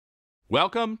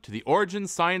Welcome to the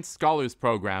Origins Science Scholars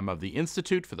Program of the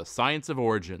Institute for the Science of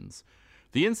Origins.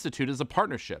 The Institute is a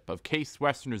partnership of Case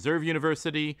Western Reserve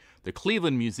University, the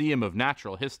Cleveland Museum of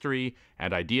Natural History,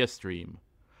 and IdeaStream.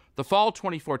 The Fall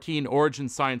 2014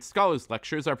 Origins Science Scholars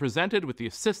Lectures are presented with the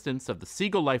assistance of the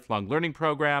Siegel Lifelong Learning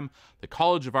Program, the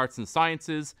College of Arts and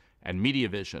Sciences, and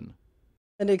MediaVision.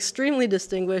 An extremely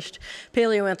distinguished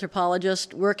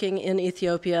paleoanthropologist working in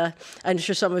Ethiopia. I'm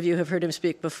sure some of you have heard him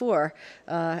speak before,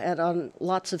 and on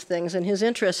lots of things. And his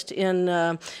interest in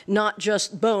not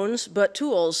just bones, but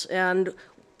tools and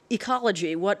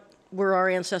ecology. What were our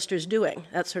ancestors doing?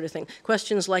 That sort of thing.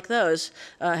 Questions like those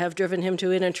have driven him to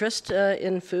an interest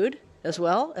in food as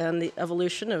well, and the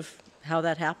evolution of how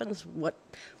that happens, what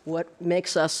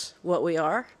makes us what we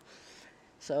are.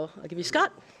 So I'll give you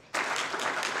Scott.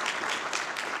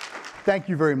 Thank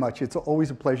you very much. It's always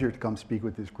a pleasure to come speak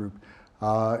with this group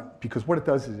because what it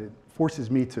does is it forces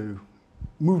me to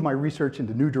move my research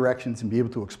into new directions and be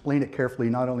able to explain it carefully,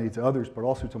 not only to others, but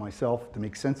also to myself to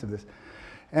make sense of this.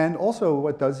 And also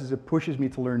what it does is it pushes me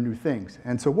to learn new things.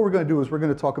 And so what we're going to do is we're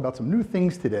going to talk about some new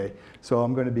things today. So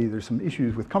there's some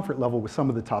issues with comfort level with some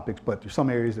of the topics, but there's some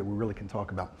areas that we really can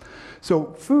talk about.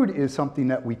 So food is something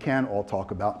that we can all talk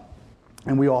about,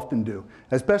 and we often do.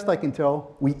 As best I can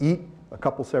tell, we eat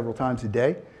several times a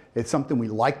day. It's something we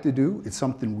like to do. It's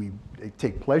something we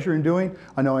take pleasure in doing.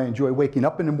 I know I enjoy waking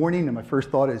up in the morning and my first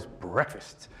thought is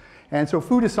breakfast. And so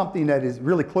food is something that is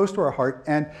really close to our heart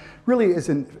and really is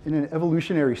in an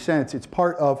evolutionary sense. It's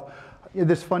part of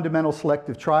this fundamental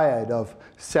selective triad of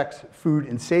sex, food,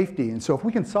 and safety. And so if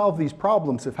we can solve these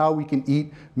problems of how we can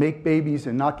eat, make babies,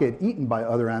 and not get eaten by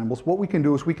other animals, what we can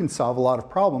do is we can solve a lot of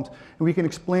problems, and we can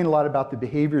explain a lot about the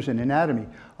behaviors and anatomy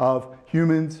of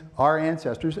humans, our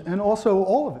ancestors, and also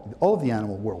all of the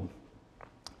animal world.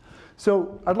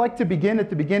 So I'd like to begin at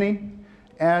the beginning,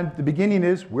 and the beginning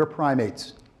is we're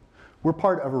primates. We're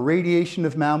part of a radiation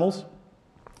of mammals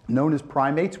known as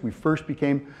primates. We first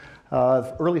became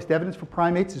the earliest evidence for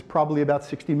primates is probably about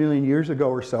 60 million years ago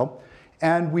or so.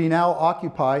 And we now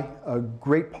occupy a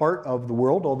great part of the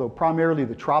world, although primarily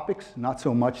the tropics, not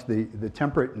so much the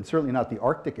temperate and certainly not the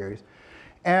Arctic areas.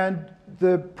 And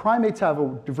the primates have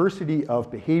a diversity of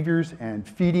behaviors and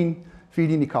feeding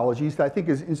ecologies that I think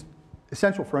is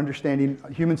essential for understanding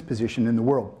humans' position in the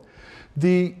world.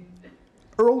 The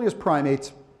earliest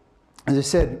primates, as I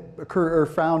said, are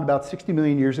found about 60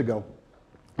 million years ago.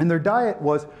 And their diet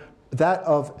was that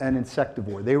of an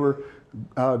insectivore. They were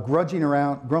grumbling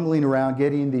around,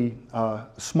 getting the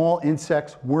small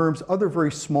insects, worms, other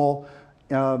very small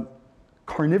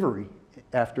carnivory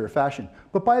after a fashion.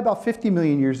 But by about 50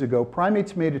 million years ago,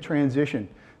 primates made a transition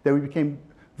that we became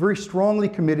very strongly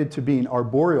committed to being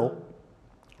arboreal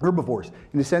herbivores,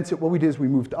 in the sense that what we did is we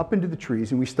moved up into the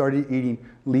trees and we started eating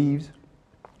leaves,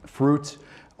 fruits,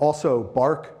 also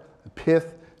bark,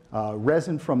 pith,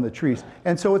 resin from the trees.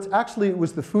 And so it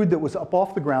was the food that was up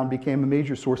off the ground became a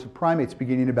major source of primates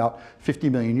beginning about 50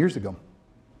 million years ago.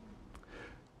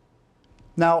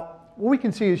 Now, what we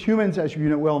can see is humans, as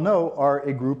you well know, are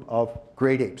a group of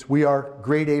great apes. We are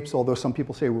great apes, although some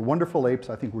people say we're wonderful apes.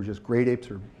 I think we're just great apes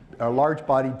or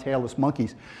large-bodied tailless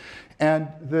monkeys. And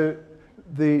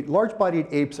the large-bodied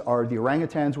apes are the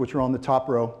orangutans, which are on the top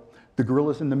row, the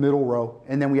gorillas in the middle row,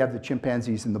 and then we have the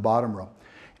chimpanzees in the bottom row.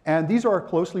 And these are our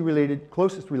closest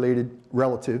related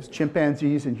relatives.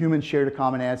 Chimpanzees and humans shared a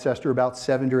common ancestor about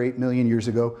 7 to 8 million years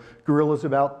ago. Gorillas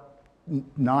about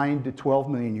 9 to 12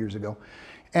 million years ago.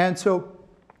 And so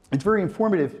it's very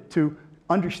informative to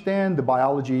understand the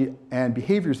biology and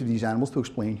behaviors of these animals to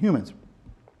explain humans.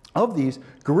 Of these,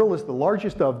 gorillas, the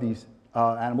largest of these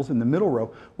animals in the middle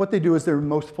row, what they do is they're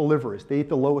most folivorous. They eat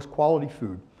the lowest quality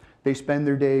food. They spend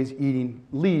their days eating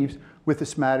leaves with a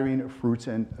smattering of fruits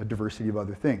and a diversity of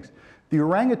other things. The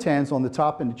orangutans on the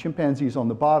top and the chimpanzees on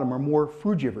the bottom are more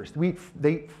frugivorous.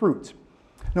 They eat fruits.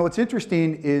 Now what's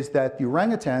interesting is that the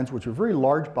orangutans, which are very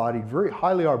large-bodied, very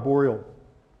highly arboreal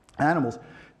animals,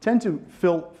 tend to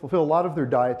fulfill a lot of their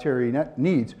dietary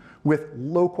needs with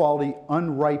low-quality,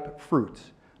 unripe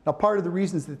fruits. Now, part of the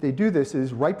reasons that they do this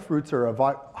is ripe fruits are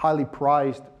a highly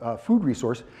prized food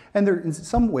resource, and they're in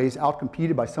some ways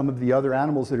outcompeted by some of the other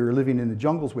animals that are living in the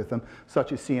jungles with them,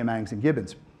 such as siamangs and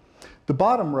gibbons. The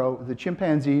bottom row, the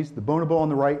chimpanzees, the bonobo on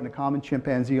the right and the common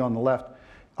chimpanzee on the left,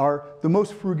 are the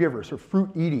most frugivorous, or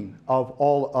fruit-eating, of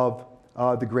all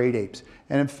of the great apes.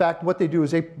 And in fact, what they do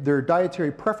is their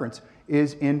dietary preference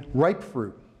is in ripe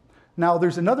fruit. Now,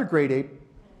 there's another great ape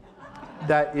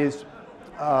that is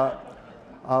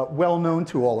well known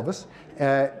to all of us,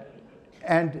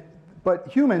 but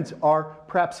humans are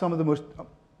perhaps some of the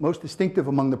most distinctive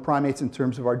among the primates in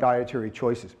terms of our dietary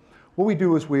choices. What we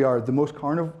do is we are the most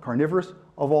carnivorous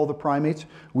of all the primates.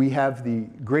 We have the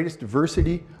greatest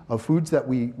diversity of foods that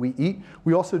we eat.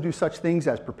 We also do such things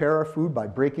as prepare our food by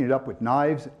breaking it up with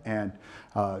knives and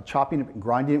chopping it and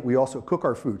grinding it. We also cook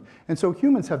our food. And so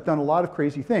humans have done a lot of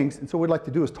crazy things, and so what we'd like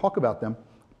to do is talk about them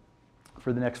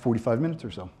for the next 45 minutes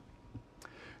or so.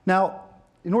 Now,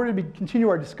 in order to continue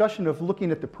our discussion of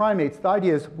looking at the primates, the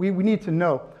idea is we need to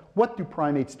know, what do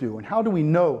primates do, and how do we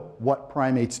know what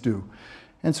primates do?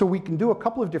 And so we can do a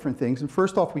couple of different things. And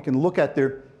first off, we can look at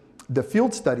the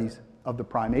field studies of the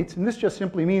primates. And this just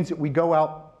simply means that we go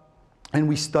out and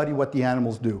we study what the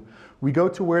animals do. We go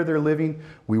to where they're living,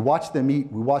 we watch them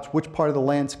eat, we watch which part of the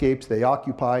landscapes they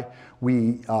occupy,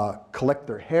 we collect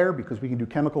their hair because we can do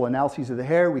chemical analyses of the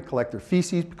hair, we collect their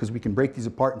feces because we can break these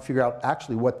apart and figure out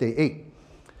actually what they ate.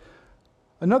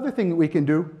 Another thing that we can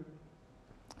do,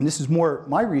 and this is more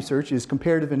my research, is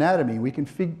comparative anatomy. We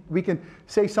can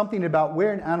say something about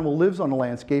where an animal lives on the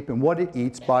landscape and what it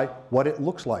eats by what it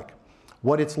looks like,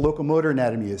 what its locomotor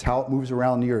anatomy is, how it moves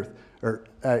around the earth, or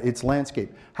its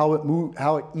landscape, how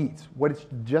it eats, what its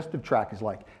digestive tract is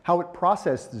like, how it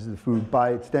processes the food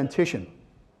by its dentition.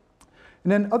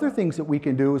 And then other things that we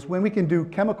can do is when we can do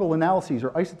chemical analyses or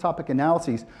isotopic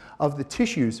analyses of the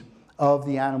tissues of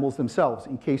the animals themselves.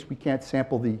 In case we can't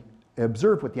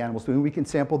observe what the animal's doing, we can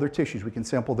sample their tissues, we can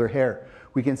sample their hair,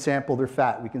 we can sample their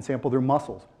fat, we can sample their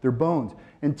muscles, their bones,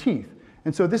 and teeth.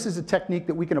 And so this is a technique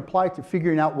that we can apply to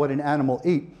figuring out what an animal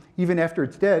ate, even after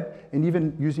it's dead, and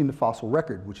even using the fossil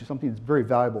record, which is something that's very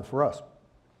valuable for us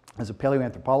as a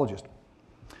paleoanthropologist.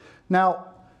 Now,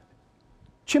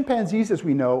 chimpanzees, as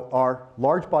we know, are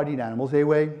large-bodied animals. They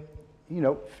weigh,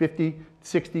 50,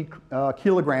 60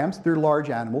 kilograms. They're large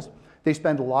animals. They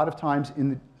spend a lot of time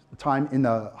in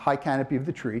the high canopy of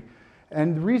the tree.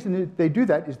 And the reason that they do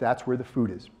that is that's where the food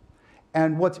is.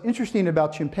 And what's interesting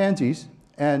about chimpanzees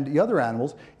and the other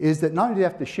animals is that not only do they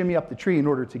have to shimmy up the tree in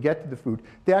order to get to the food,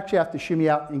 they actually have to shimmy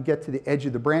out and get to the edge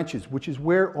of the branches, which is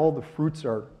where all the fruits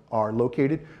are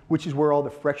located, which is where all the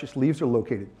freshest leaves are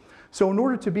located. So in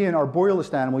order to be an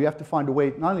arborealist animal, you have to find a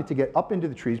way not only to get up into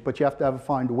the trees, but you have to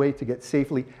find a way to get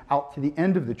safely out to the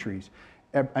end of the trees,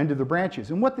 end of the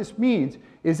branches. And what this means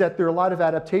is that there are a lot of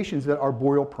adaptations that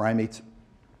arboreal primates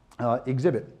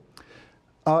exhibit.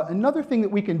 Another thing that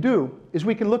we can do is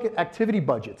we can look at activity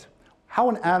budgets, how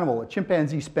an animal, a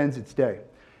chimpanzee, spends its day.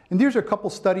 And these are a couple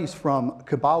studies from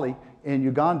Kibale in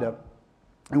Uganda,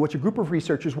 in which a group of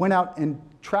researchers went out and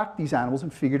tracked these animals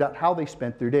and figured out how they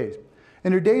spent their days.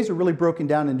 And their days are really broken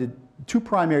down into two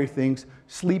primary things,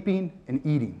 sleeping and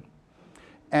eating.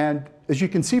 And as you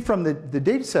can see from the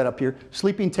data set up here,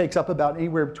 sleeping takes up about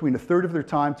anywhere between 1/3 of their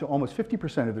time to almost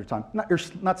 50% of their time.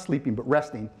 Not sleeping, but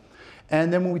resting.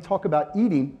 And then when we talk about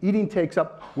eating, eating takes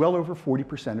up well over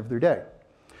 40% of their day.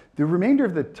 The remainder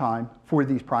of the time for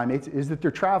these primates is that they're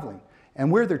traveling.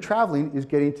 And where they're traveling is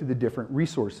getting to the different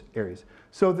resource areas.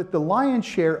 So that the lion's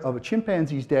share of a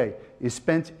chimpanzee's day is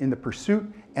spent in the pursuit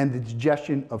and the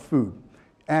digestion of food.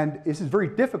 And this is very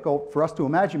difficult for us to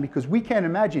imagine because we can't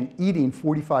imagine eating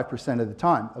 45% of the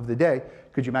time of the day.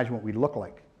 Could you imagine what we'd look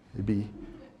like? It'd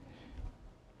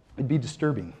be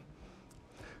disturbing.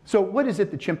 So what is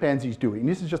it that chimpanzees do? And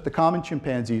this is just the common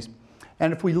chimpanzees.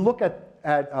 And if we look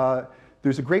at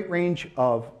there's a great range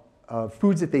of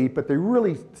foods that they eat, but they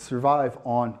really survive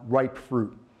on ripe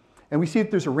fruit. And we see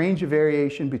that there's a range of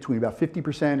variation between about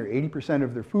 50% or 80%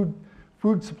 of their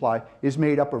food supply is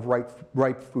made up of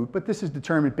ripe fruit. But this is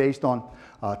determined based on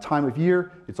time of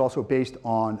year. It's also based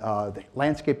on the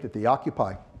landscape that they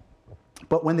occupy.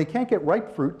 But when they can't get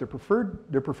ripe fruit,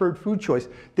 their preferred food choice,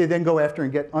 they then go after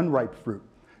and get unripe fruit.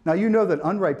 Now you know that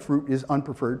unripe fruit is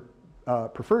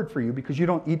preferred for you because you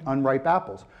don't eat unripe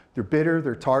apples. They're bitter,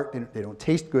 they're tart, they don't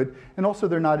taste good, and also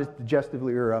they're not as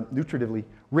digestively or nutritively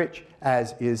rich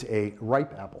as is a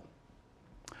ripe apple.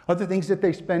 Other things that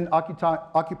they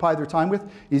occupy their time with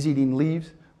is eating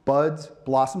leaves, buds,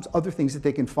 blossoms, other things that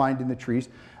they can find in the trees,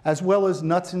 as well as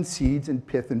nuts and seeds and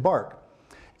pith and bark.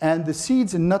 And the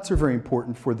seeds and nuts are very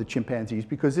important for the chimpanzees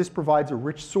because this provides a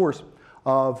rich source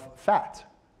of fats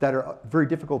that are very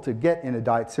difficult to get in a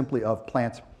diet simply of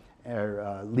plants,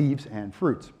 leaves, and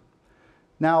fruits.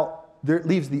 Now, there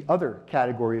leaves the other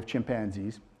category of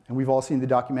chimpanzees, and we've all seen the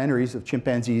documentaries of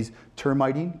chimpanzees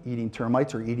termiting, eating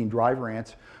termites or eating driver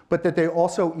ants, but that they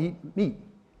also eat meat.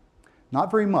 Not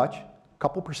very much, a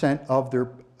couple percent of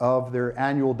their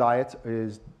annual diets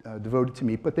is devoted to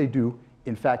meat, but they do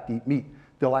in fact eat meat.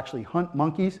 They'll actually hunt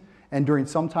monkeys, and during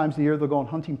some times of the year they'll go on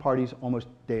hunting parties almost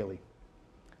daily.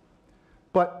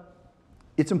 But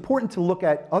it's important to look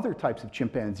at other types of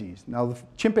chimpanzees. Now, the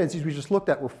chimpanzees we just looked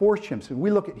at were forest chimps, and we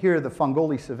look at here the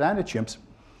Fongoli savanna chimps.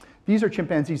 These are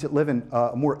chimpanzees that live in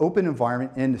a more open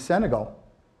environment in Senegal.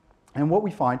 And what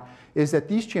we find is that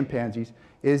these chimpanzees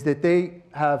is that they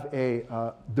have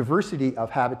a diversity of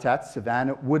habitats,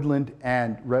 savanna, woodland,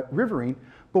 and riverine.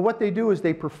 But what they do is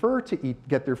they prefer to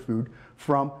get their food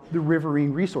from the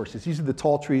riverine resources. These are the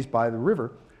tall trees by the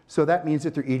river. So that means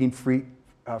that they're eating fruit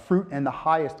and the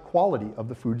highest quality of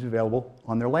the foods available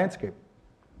on their landscape.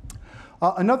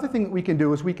 Another thing that we can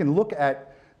do is we can look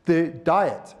at the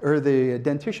diet or the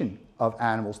dentition of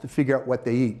animals to figure out what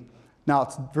they eat. Now,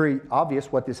 it's very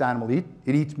obvious what this animal eats.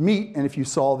 It eats meat, and if you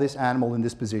saw this animal in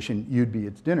this position, you'd be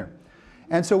its dinner.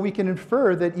 And so we can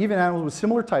infer that even animals with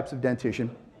similar types of dentition,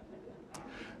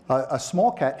 a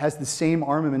small cat has the same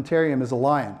armamentarium as a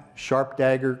lion, sharp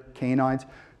dagger canines,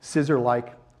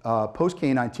 scissor-like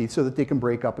post-canine teeth so that they can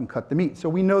break up and cut the meat. So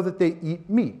we know that they eat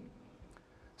meat.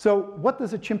 So what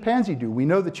does a chimpanzee do? We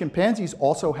know that chimpanzees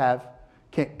also have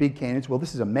big canines. Well,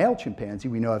 this is a male chimpanzee.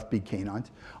 We know have big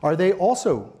canines. Are they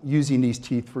also using these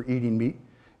teeth for eating meat?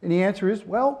 And the answer is,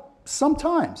 well,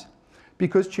 sometimes.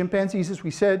 Because chimpanzees, as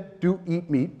we said, do eat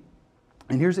meat.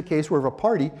 And here's a case where a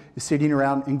party is sitting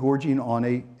around and gorging on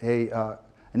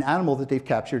an animal that they've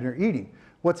captured and are eating.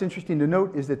 What's interesting to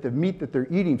note is that the meat that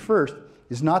they're eating first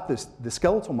is not the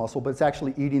skeletal muscle, but it's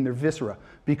actually eating their viscera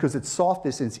because it's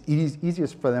softest and it's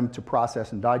easiest for them to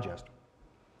process and digest.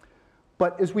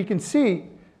 But as we can see,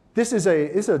 this is a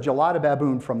gelada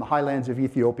baboon from the highlands of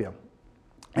Ethiopia.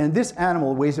 And this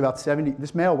animal weighs about 70,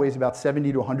 this male weighs about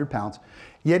 70 to 100 pounds,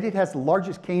 yet it has the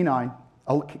largest canine,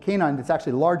 a canine that's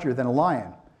actually larger than a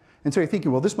lion. And so you're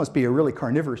thinking, well, this must be a really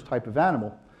carnivorous type of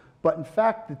animal. But in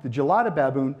fact, the gelada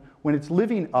baboon, when it's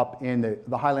living up in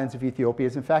the highlands of Ethiopia,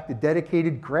 is in fact a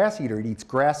dedicated grass eater. It eats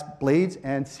grass blades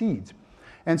and seeds.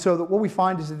 And so what we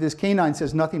find is that this canine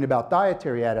says nothing about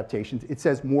dietary adaptations. It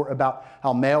says more about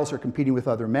how males are competing with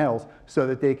other males so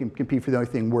that they can compete for the only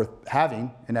thing worth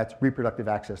having, and that's reproductive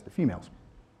access to females.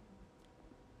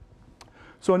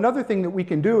 So another thing that we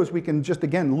can do is we can just,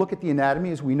 again, look at the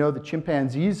anatomy. As we know that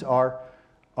chimpanzees are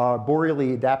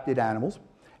boreally adapted animals.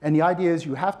 And the idea is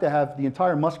you have to have the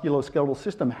entire musculoskeletal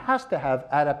system has to have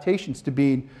adaptations to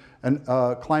being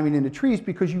climbing into trees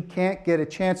because you can't get a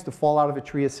chance to fall out of a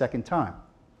tree a second time.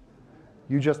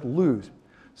 You just lose.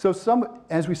 So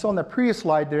as we saw in that previous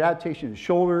slide, their adaptation is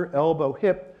shoulder, elbow,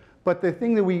 hip. But the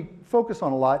thing that we focus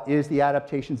on a lot is the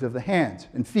adaptations of the hands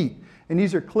and feet. And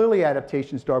these are clearly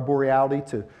adaptations to arboreality,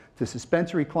 to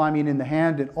suspensory climbing in the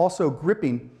hand, and also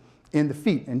gripping in the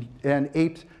feet. And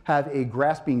apes have a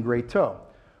grasping great toe.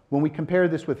 When we compare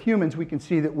this with humans, we can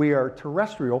see that we are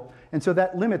terrestrial, and so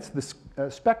that limits the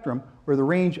spectrum or the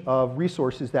range of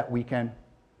resources that we can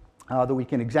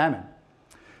examine.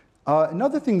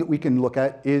 Another thing that we can look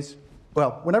at is,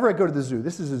 well, whenever I go to the zoo,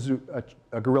 this is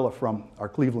a gorilla from our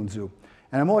Cleveland Zoo,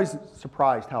 and I'm always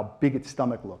surprised how big its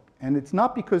stomach looks. And it's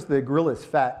not because the gorilla is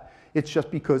fat, it's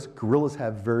just because gorillas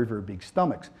have very, very big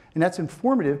stomachs. And that's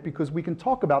informative because we can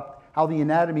talk about how the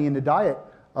anatomy and the diet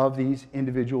of these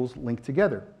individuals link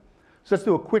together. So let's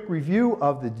do a quick review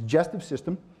of the digestive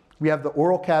system. We have the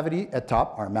oral cavity at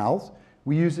top, our mouths.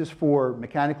 We use this for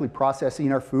mechanically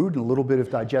processing our food, and a little bit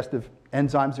of digestive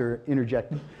enzymes are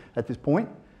interjected at this point.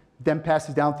 Then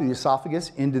passes down through the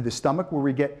esophagus into the stomach where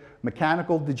we get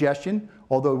mechanical digestion,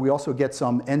 although we also get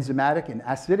some enzymatic and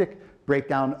acidic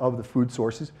breakdown of the food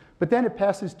sources. But then it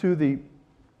passes to the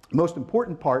most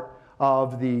important part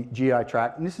of the GI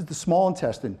tract, and this is the small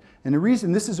intestine. And the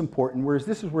reason this is important, whereas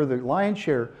this is where the lion's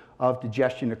share of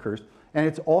digestion occurs, and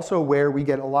it's also where we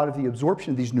get a lot of the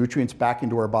absorption of these nutrients back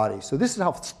into our bodies. So this is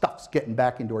how stuff's getting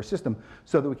back into our system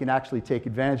so that we can actually take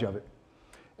advantage of it.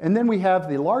 And then we have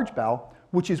the large bowel,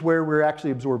 which is where we're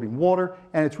actually absorbing water,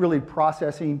 and it's really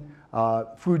processing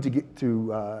food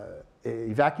to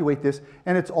evacuate this,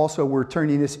 and it's also we're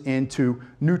turning this into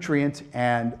nutrients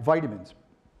and vitamins.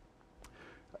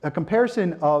 A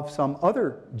comparison of some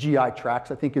other GI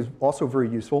tracts I think is also very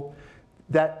useful,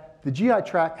 that the GI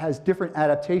tract has different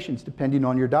adaptations depending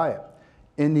on your diet.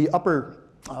 In the upper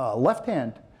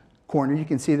left-hand corner, you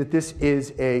can see that this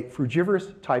is a frugivorous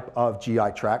type of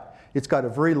GI tract. It's got a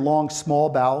very long, small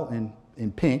bowel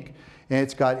in pink, and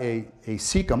it's got a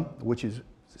cecum, which is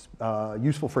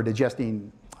useful for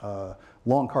digesting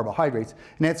long carbohydrates,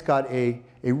 and it's got a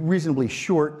reasonably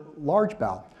short, large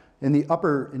bowel. In the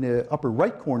upper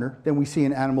right corner, then we see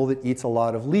an animal that eats a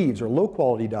lot of leaves or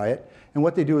low-quality diet, and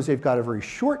what they do is they've got a very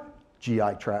short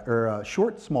GI tract, or a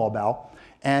short small bowel,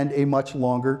 and a much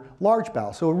longer large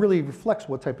bowel. So it really reflects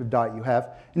what type of diet you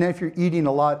have. And then if you're eating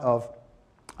a lot of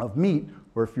meat,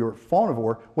 or if you're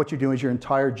faunivore, what you're doing is your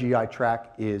entire GI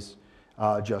tract is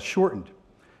just shortened.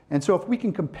 And so if we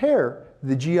can compare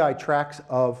the GI tracts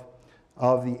of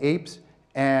of the apes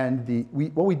and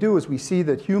what we do is we see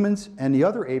that humans and the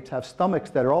other apes have stomachs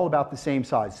that are all about the same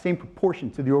size, same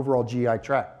proportion to the overall GI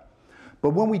tract. But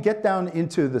when we get down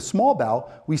into the small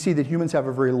bowel, we see that humans have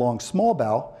a very long small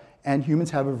bowel and humans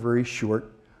have a very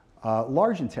short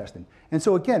large intestine. And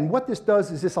so again, what this does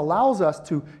is this allows us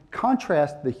to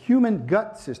contrast the human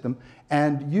gut system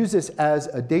and use this as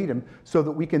a datum so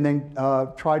that we can then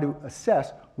try to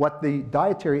assess what the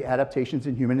dietary adaptations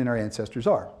in human and our ancestors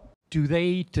are. Do they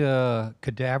eat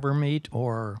cadaver meat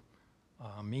or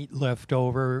meat left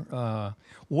over?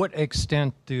 What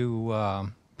extent do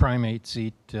primates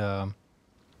eat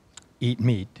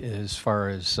meat as far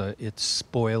as its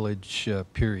spoilage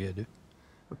period?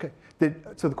 Okay.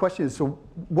 So the question is, so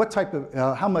what type of,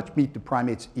 how much meat do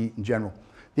primates eat in general?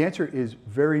 The answer is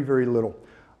very, very little.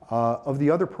 Of the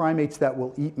other primates that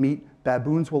will eat meat,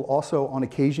 baboons will also on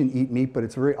occasion eat meat, but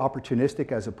it's very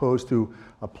opportunistic as opposed to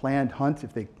a planned hunt.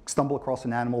 If they stumble across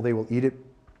an animal, they will eat it.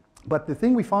 But the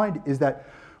thing we find is that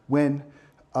when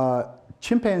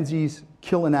chimpanzees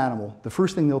kill an animal, the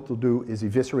first thing they'll do is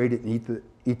eviscerate it and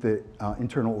eat the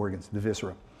internal organs, the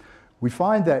viscera. We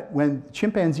find that when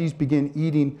chimpanzees begin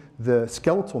eating the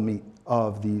skeletal meat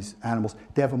of these animals,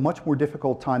 they have a much more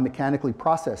difficult time mechanically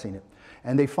processing it.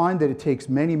 And they find that it takes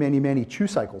many, many, many chew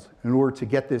cycles in order to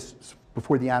get this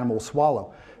before the animal will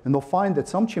swallow. And they'll find that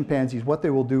some chimpanzees, what they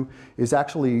will do is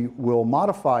actually will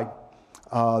modify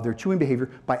their chewing behavior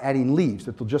by adding leaves,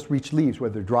 that they'll just reach leaves,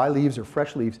 whether dry leaves or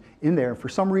fresh leaves, in there. And for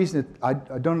some reason, I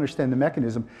don't understand the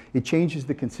mechanism, it changes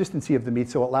the consistency of the meat,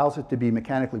 so it allows it to be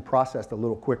mechanically processed a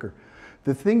little quicker.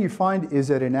 The thing you find is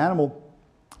that an animal,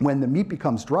 when the meat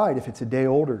becomes dried, if it's a day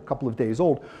old or a couple of days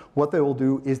old, what they will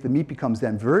do is the meat becomes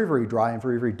then very, very dry and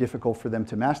very, very difficult for them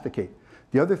to masticate.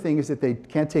 The other thing is that they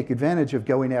can't take advantage of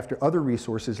going after other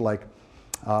resources like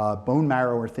bone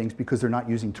marrow or things because they're not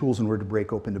using tools in order to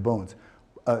break open the bones.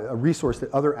 A resource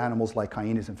that other animals like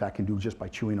hyenas, in fact, can do just by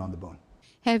chewing on the bone.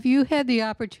 Have you had the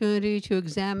opportunity to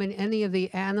examine any of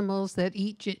the animals that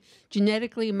eat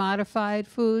genetically modified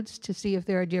foods to see if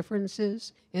there are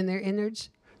differences in their innards?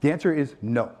 The answer is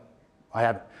no, I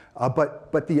haven't.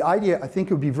 But the idea, I think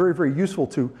it would be very, very useful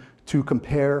to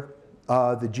compare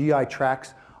the GI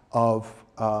tracts of,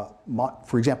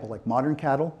 for example, like modern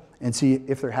cattle and see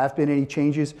if there have been any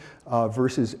changes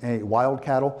versus a wild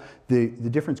cattle. The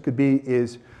difference could be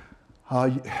is,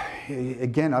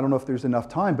 again, I don't know if there's enough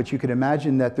time, but you could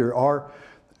imagine that there are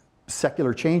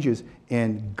secular changes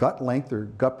in gut length or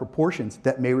gut proportions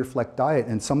that may reflect diet.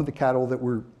 And some of the cattle that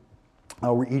we're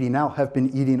eating now have been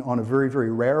eating on a very,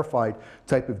 very rarefied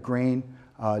type of grain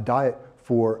diet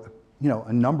for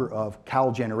a number of cow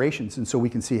generations. And so we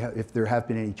can see if there have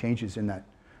been any changes in that.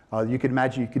 You could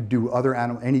imagine you could do other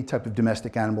animal, any type of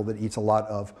domestic animal that eats a lot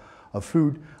of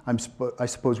food. I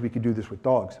suppose we could do this with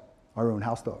dogs, our own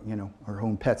house dog, our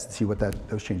own pets, to see what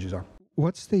those changes are.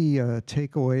 What's the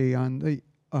takeaway on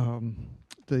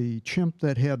the chimp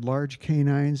that had large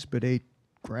canines but ate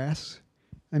grass?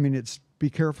 I mean, it's be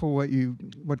careful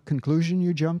what conclusion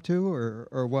you jump to,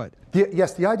 or what?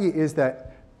 Yes, the idea is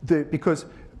that because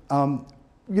when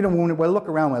I look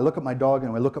around, when I look at my dog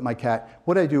and when I look at my cat,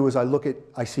 what I do is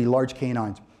I see large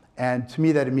canines. And to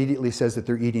me, that immediately says that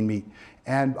they're eating meat.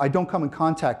 And I don't come in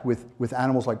contact with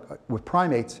animals with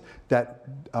primates that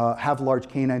have large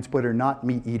canines but are not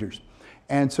meat eaters.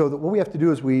 And so what we have to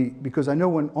do is because I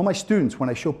know all my students, when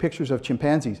I show pictures of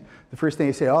chimpanzees, the first thing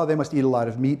they say, oh, they must eat a lot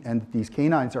of meat, and these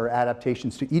canines are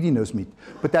adaptations to eating those meat.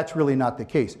 But that's really not the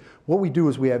case. What we do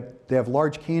is they have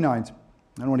large canines.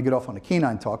 I don't want to get off on a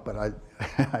canine talk, but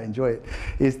I enjoy it.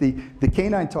 The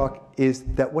canine talk is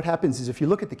that what happens is if you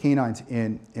look at the canines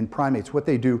in primates, what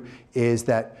they do is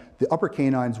that the upper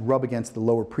canines rub against the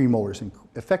lower premolars and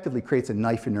effectively creates a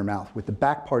knife in their mouth, with the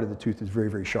back part of the tooth is very,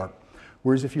 very sharp.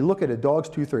 Whereas if you look at a dog's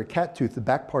tooth or a cat tooth, the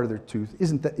back part of their tooth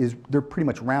they're pretty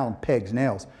much round pegs,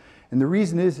 nails. And the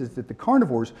reason is that the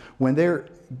carnivores, when they're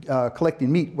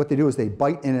collecting meat, what they do is they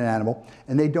bite in an animal,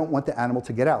 and they don't want the animal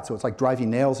to get out. So it's like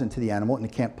driving nails into the animal, and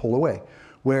it can't pull away.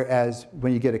 Whereas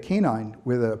when you get a canine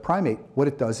with a primate, what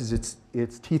it does is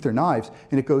its teeth are knives,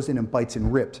 and it goes in and bites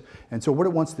and rips. And so what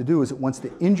it wants to do is it wants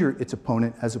to injure its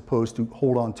opponent as opposed to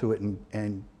hold on to it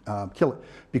and kill it.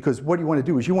 Because what you want to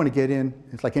do is you want to get in,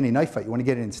 it's like any knife fight, you want to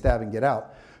get in and stab and get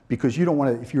out. Because you don't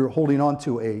want to, if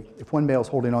if one male is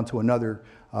holding on to another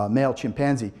male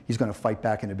chimpanzee, he's going to fight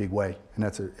back in a big way, and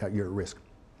you're at risk.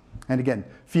 And again,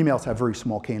 females have very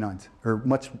small canines, or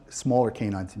much smaller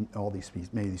canines in all these species,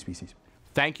 many of these species.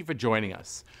 Thank you for joining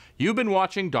us. You've been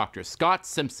watching Dr. Scott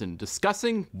Simpson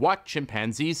discussing what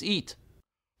chimpanzees eat.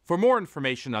 For more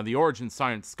information on the Origin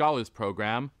Science Scholars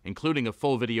Program, including a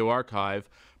full video archive,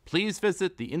 please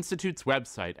visit the Institute's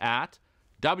website at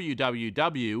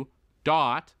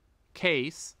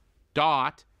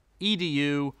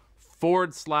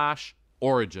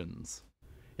www.case.edu/origins.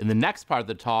 In the next part of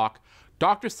the talk,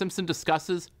 Dr. Simpson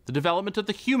discusses the development of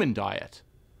the human diet.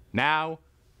 Now,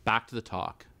 back to the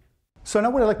talk. So now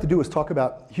what I'd like to do is talk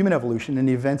about human evolution and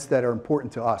the events that are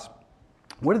important to us.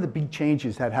 What are the big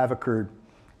changes that have occurred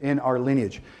in our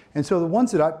lineage? And so the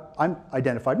ones that I'm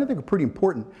identified, and I think are pretty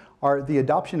important, are the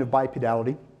adoption of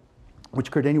bipedality, which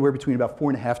occurred anywhere between about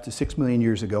 4.5 to 6 million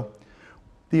years ago.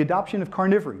 The adoption of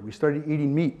carnivory. We started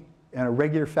eating meat in a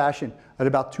regular fashion at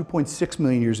about 2.6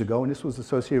 million years ago, and this was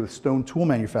associated with stone tool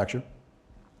manufacture.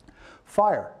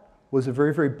 Fire was a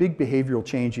very, very big behavioral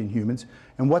change in humans,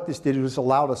 and what this did was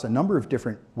allowed us a number of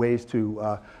different ways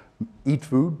to eat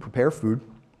food, prepare food.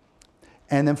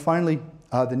 And then finally,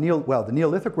 the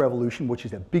Neolithic Revolution, which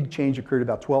is a big change, occurred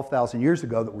about 12,000 years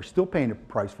ago that we're still paying a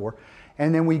price for.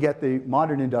 And then we get the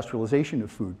modern industrialization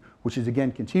of food, which is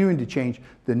again continuing to change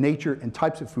the nature and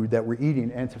types of food that we're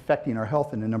eating, and it's affecting our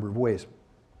health in a number of ways.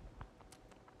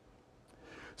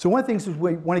 So one of the things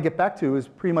we want to get back to is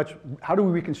pretty much how do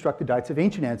we reconstruct the diets of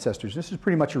ancient ancestors? This is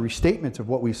pretty much a restatement of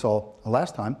what we saw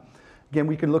last time. Again,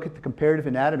 we can look at the comparative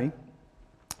anatomy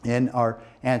in our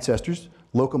ancestors,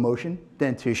 locomotion,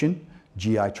 dentition,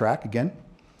 GI tract again.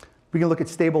 We can look at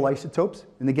stable isotopes,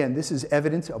 and again, this is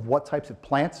evidence of what types of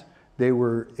plants they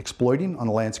were exploiting on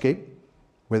the landscape,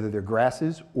 whether they're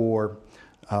grasses or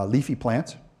leafy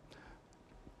plants.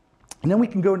 And then we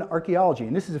can go into archaeology,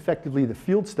 and this is effectively the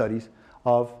field studies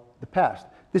of the past.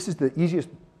 This is the easiest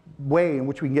way in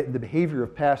which we can get the behavior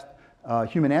of past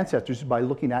human ancestors by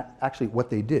looking at actually what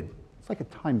they did. It's like a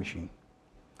time machine.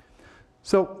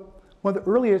 So one of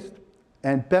the earliest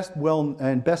and best known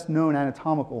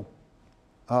anatomical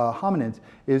hominins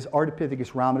is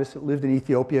Ardipithecus ramidus that lived in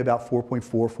Ethiopia about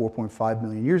 4.5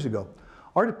 million years ago.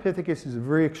 Ardipithecus is a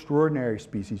very extraordinary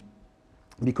species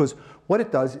because what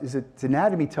it does is its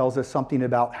anatomy tells us something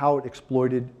about how it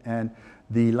exploited and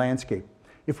the landscape.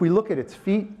 If we look at its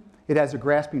feet, it has a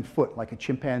grasping foot like a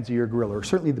chimpanzee or gorilla, or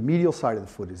certainly the medial side of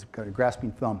the foot is got a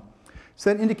grasping thumb.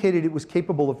 So that indicated it was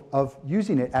capable of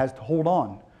using it as to hold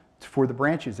on for the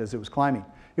branches as it was climbing.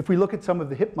 If we look at some of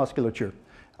the hip musculature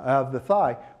of the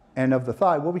thigh,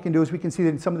 what we can do is we can see that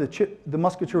in some of the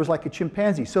musculature was like a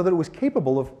chimpanzee, so that it was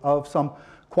capable of some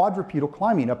quadrupedal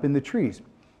climbing up in the trees.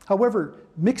 However,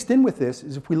 mixed in with this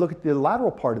is if we look at the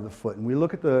lateral part of the foot and we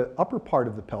look at the upper part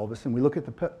of the pelvis and we look at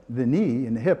the knee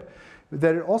and the hip,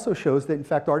 that it also shows that in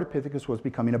fact Ardipithecus was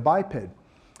becoming a biped.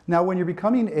 Now when you're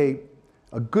becoming a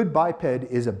good biped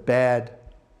is a bad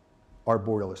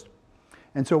arborealist.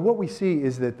 And so what we see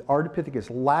is that Ardipithecus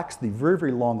lacks the very,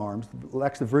 very long arms,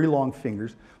 lacks the very long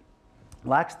fingers,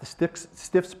 lacks the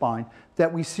stiff spine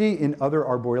that we see in other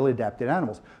arboreally adapted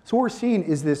animals. So what we're seeing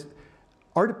is this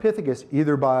Ardipithecus,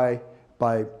 either by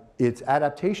its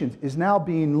adaptations, is now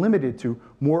being limited to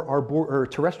more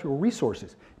terrestrial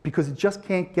resources because it just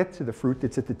can't get to the fruit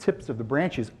that's at the tips of the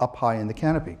branches up high in the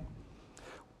canopy.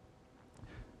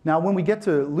 Now, when we get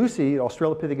to Lucy,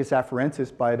 Australopithecus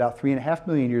afarensis, by about 3.5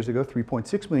 million years ago,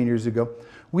 3.6 million years ago,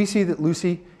 we see that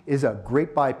Lucy is a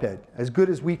great biped, as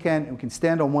good as we can, and can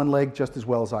stand on one leg just as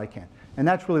well as I can. And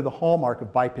that's really the hallmark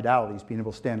of bipedality, is being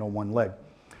able to stand on one leg.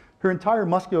 Her entire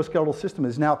musculoskeletal system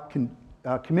is now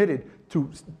committed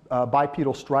to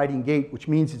bipedal striding gait, which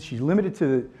means that she's limited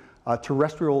to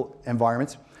terrestrial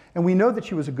environments. And we know that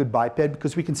she was a good biped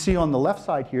because we can see on the left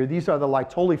side here, these are the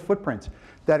Laetoli footprints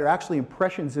that are actually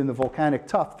impressions in the volcanic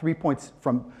tuff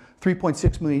from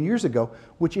 3.6 million years ago,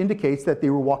 which indicates that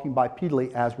they were walking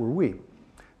bipedally, as were we.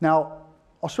 Now,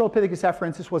 Australopithecus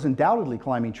afarensis was undoubtedly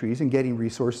climbing trees and getting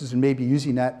resources and maybe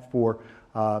using that for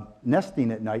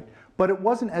nesting at night, but it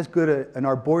wasn't as good an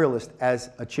arborealist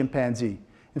as a chimpanzee.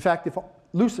 In fact, if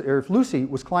Lucy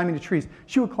was climbing the trees,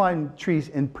 she would climb trees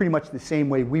in pretty much the same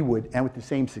way we would and with the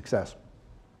same success.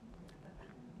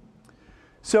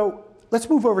 So let's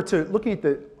move over to looking at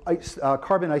the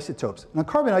carbon isotopes. Now,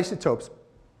 carbon isotopes,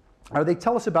 they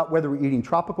tell us about whether we're eating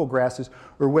tropical grasses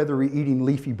or whether we're eating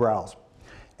leafy browse.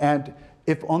 And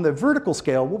if on the vertical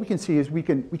scale, what we can see is we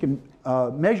can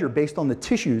measure based on the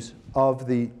tissues of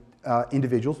the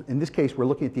individuals. In this case, we're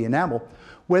looking at the enamel,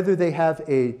 whether they have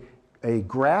a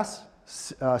grass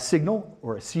signal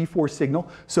or a C4 signal,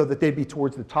 so that they'd be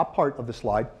towards the top part of the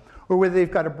slide, or whether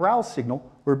they've got a browse signal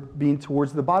or being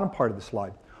towards the bottom part of the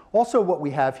slide. Also, what we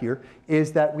have here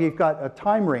is that we've got a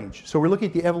time range. So we're looking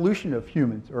at the evolution of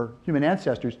humans, or human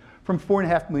ancestors, from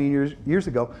 4.5 million years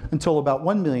ago until about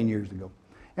 1 million years ago.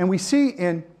 And we see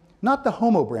in not the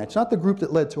Homo branch, not the group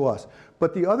that led to us,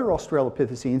 but the other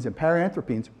Australopithecines and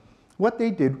Paranthropines, what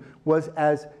they did was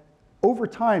as over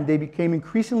time, they became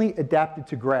increasingly adapted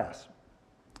to grass.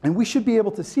 And we should be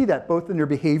able to see that both in their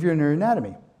behavior and their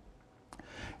anatomy.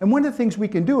 And one of the things we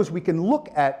can do is we can look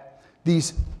at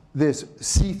this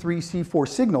C3, C4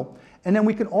 signal, and then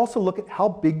we can also look at how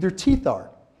big their teeth are.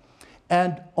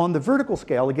 And on the vertical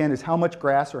scale, again, is how much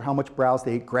grass or how much browse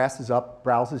they ate. Grass is up,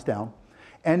 browse is down.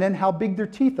 And then how big their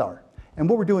teeth are. And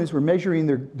what we're doing is we're measuring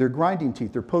their grinding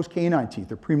teeth, their post-canine teeth,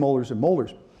 their premolars and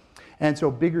molars. And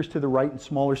so bigger's to the right and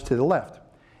smaller's to the left.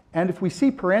 And if we see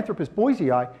Paranthropus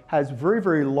boisei has very,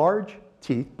 very large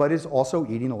teeth, but is also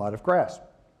eating a lot of grass,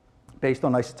 based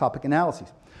on isotopic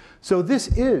analyses. So this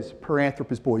is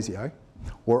Paranthropus boisei,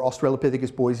 or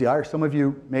Australopithecus boisei, or some of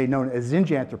you may know it as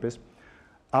Zinjanthropus.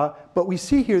 But we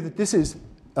see here that this is,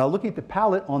 looking at the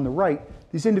palate on the right,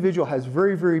 this individual has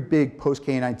very, very big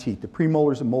post-canine teeth. The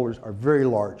premolars and molars are very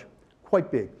large,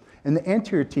 quite big. And the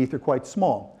anterior teeth are quite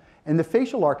small. And the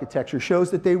facial architecture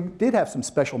shows that they did have some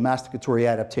special masticatory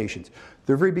adaptations.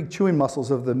 Their very big chewing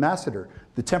muscles of the masseter,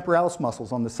 the temporalis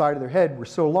muscles on the side of their head were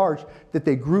so large that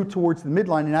they grew towards the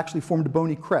midline and actually formed a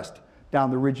bony crest down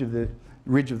the ridge of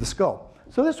the skull.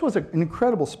 So this was an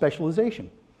incredible specialization.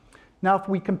 Now, if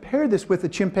we compare this with a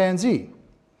chimpanzee,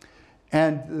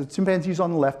 and the chimpanzee's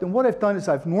on the left, and what I've done is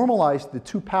I've normalized the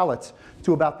two palates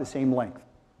to about the same length.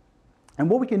 And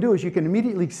what we can do is you can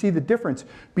immediately see the difference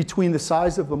between the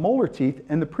size of the molar teeth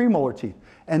and the premolar teeth,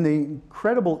 and the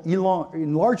incredible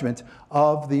enlargement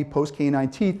of the post-canine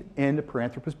teeth in the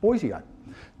Paranthropus boisei.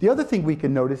 The other thing we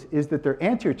can notice is that their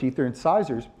anterior teeth, their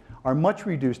incisors, are much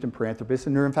reduced in Paranthropus,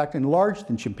 and they're in fact enlarged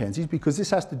in chimpanzees, because this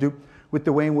has to do with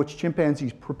the way in which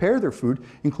chimpanzees prepare their food,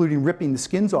 including ripping the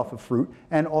skins off of fruit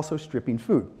and also stripping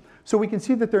food. So we can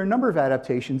see that there are a number of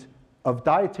adaptations of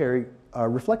dietary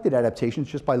reflected adaptations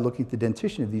just by looking at the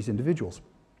dentition of these individuals.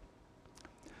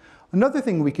 Another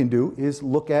thing we can do is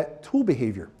look at tool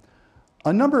behavior.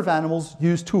 A number of animals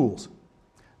use tools.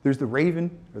 There's the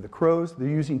raven or the crows. They're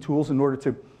using tools in order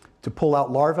to pull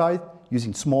out larvae,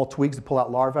 using small twigs to pull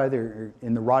out larvae. They're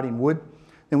in the rotting wood.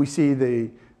 Then we see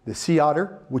the sea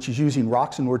otter, which is using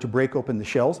rocks in order to break open the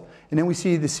shells. And then we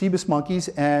see the cebus monkeys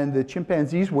and the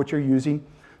chimpanzees, which are using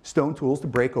stone tools to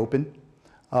break open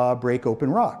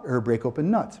rock or break open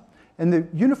nuts. And the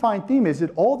unifying theme is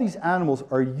that all these animals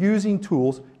are using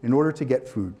tools in order to get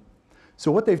food.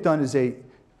 So what they've done is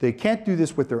they can't do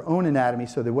this with their own anatomy,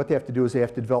 so that what they have to do is they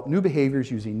have to develop new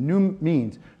behaviors using new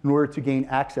means in order to gain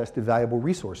access to valuable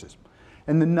resources.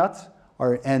 And the nuts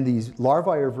and these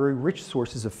larvae are very rich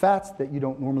sources of fats that you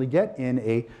don't normally get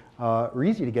or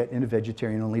easy to get in a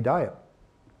vegetarian-only diet.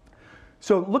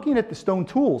 So looking at the stone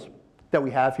tools that we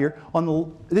have here,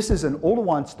 this is an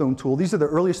Olawan stone tool. These are the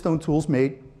earliest stone tools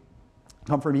made,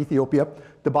 come from Ethiopia.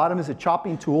 The bottom is a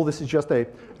chopping tool. This is just a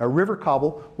river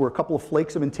cobble where a couple of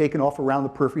flakes have been taken off around the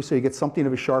periphery, so you get something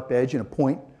of a sharp edge and a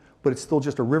point, but it's still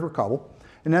just a river cobble.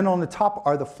 And then on the top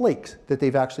are the flakes that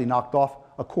they've actually knocked off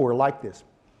a core like this.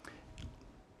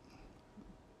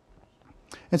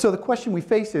 And so the question we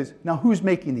face is, now who's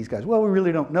making these guys? Well, we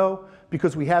really don't know,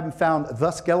 because we haven't found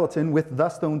the skeleton with the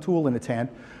stone tool in its hand.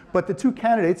 But the two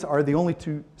candidates are the only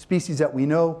two species that we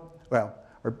know, well,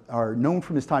 are known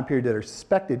from this time period that are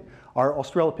suspected, are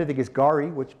Australopithecus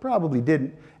gari, which probably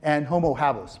didn't, and Homo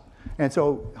habilis. And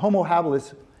so Homo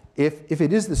habilis, if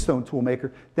it is the stone tool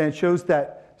maker, then it shows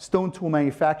that stone tool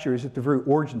manufacture is at the very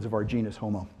origins of our genus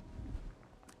Homo.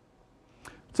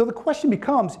 So the question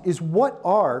becomes, is what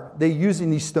are they using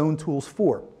these stone tools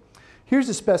for? Here's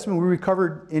a specimen we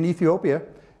recovered in Ethiopia.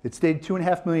 It's dated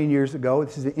 2.5 million years ago.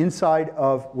 This is the inside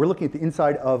of, we're looking at the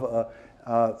inside of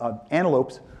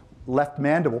antelope's left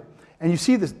mandible. And you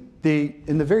see this,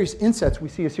 in the various insets, we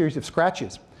see a series of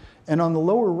scratches. And on the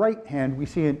lower right hand, we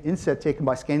see an inset taken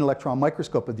by scanning electron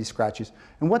microscope of these scratches.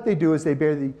 And what they do is they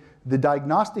bear the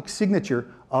diagnostic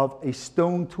signature of a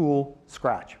stone tool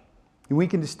scratch. And we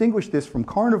can distinguish this from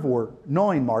carnivore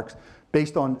gnawing marks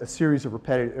based on a series of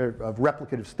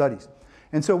replicative studies.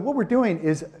 And so what we're doing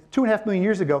is, 2.5 million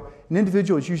years ago, an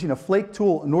individual is using a flake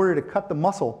tool in order to cut the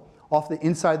muscle off the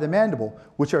inside of the mandible,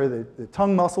 which are the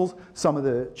tongue muscles, some of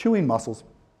the chewing muscles,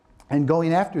 and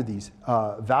going after these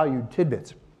valued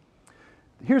tidbits.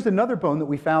 Here's another bone that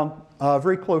we found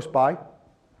very close by,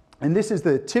 and this is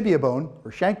the tibia bone,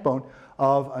 or shank bone,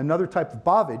 of another type of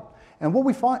bovid. And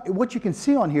what you can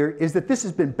see on here is that this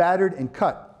has been battered and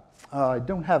cut. I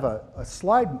don't have a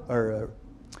slide or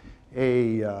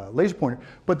a laser pointer,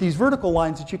 but these vertical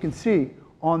lines that you can see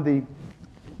on the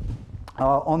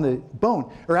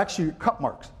bone are actually cut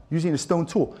marks using a stone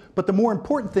tool. But the more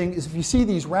important thing is, if you see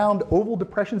these round oval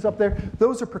depressions up there,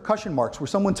 those are percussion marks where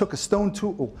someone took a stone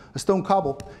tool, a stone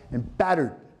cobble, and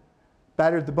battered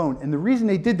battered the bone. And the reason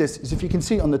they did this is if you can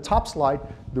see on the top slide,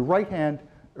 the right hand,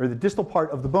 or the distal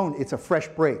part of the bone, it's a fresh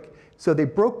break. So they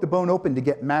broke the bone open to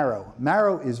get marrow.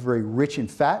 Marrow is very rich in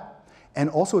fat, and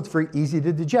also it's very easy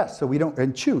to digest, so we don't,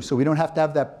 and chew, so we don't have to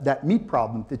have that meat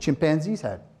problem that chimpanzees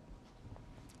had.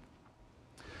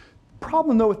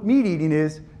 Problem though with meat eating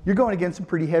is you're going against some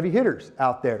pretty heavy hitters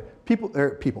out there.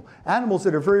 Animals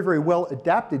that are very, very well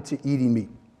adapted to eating meat.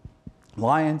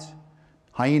 Lions,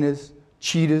 hyenas,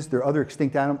 cheetahs, there are other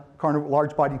extinct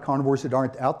large-bodied carnivores that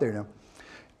aren't out there now.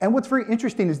 And what's very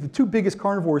interesting is the two biggest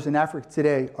carnivores in Africa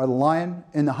today are the lion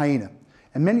and the hyena.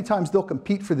 And many times they'll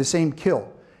compete for the same kill.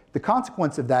 The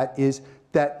consequence of that is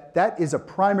that that is a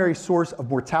primary source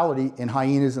of mortality in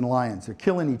hyenas and lions. They're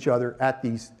killing each other at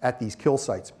these kill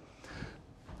sites.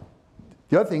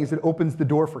 The other thing is it opens the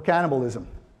door for cannibalism,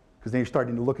 because then you're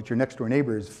starting to look at your next door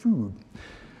neighbor as food.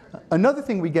 Another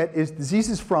thing we get is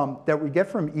diseases that we get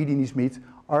from eating these meats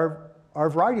are a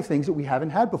variety of things that we haven't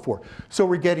had before. So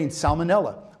we're getting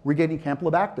salmonella, we're getting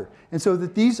Campylobacter. And so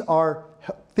that these are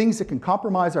things that can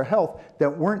compromise our health that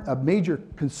weren't a major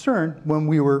concern when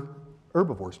we were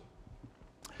herbivores.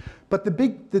 But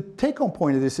the take-home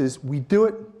point of this is we do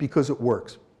it because it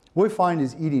works. What we find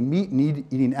is eating meat and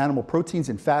eating animal proteins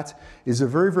and fats is a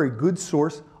very, very good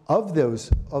source of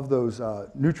those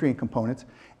nutrient components.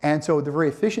 And so they're very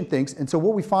efficient things. And so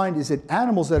what we find is that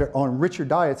animals that are on richer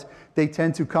diets, they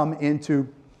tend to come into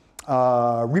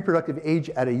reproductive age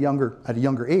at a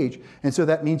younger age. And so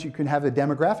that means you can have a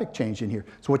demographic change in here.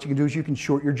 So what you can do is you can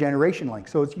short your generation length.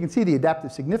 So you can see the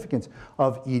adaptive significance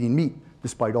of eating meat,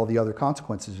 despite all the other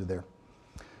consequences are there.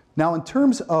 Now in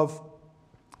terms of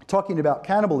talking about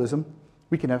cannibalism,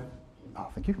 we can have,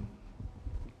 thank you.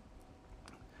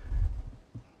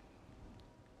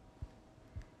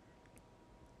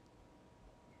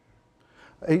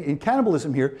 In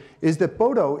cannibalism here is that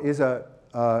Bodo is a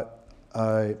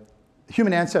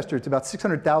human ancestor. It's about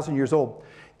 600,000 years old.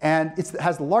 And it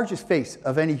has the largest face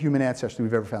of any human ancestor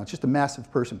we've ever found. It's just a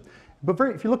massive person. But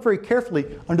if you look very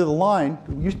carefully under the line,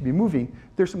 it used to be moving,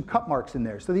 there's some cut marks in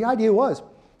there. So the idea was,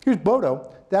 here's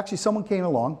Bodo. Actually, someone came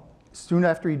along soon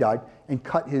after he died and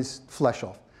cut his flesh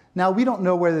off. Now, we don't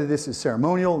know whether this is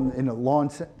ceremonial in a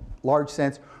large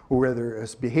sense, or whether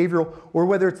it's behavioral, or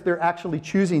whether they're actually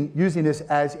using this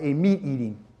as a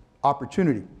meat-eating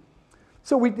opportunity.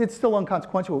 So it's still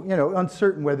inconsequential,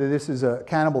 uncertain whether this is a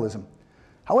cannibalism.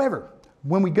 However,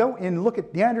 when we go and look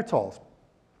at Neanderthals,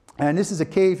 and this is a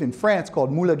cave in France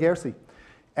called Moula Gersi,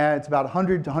 and it's about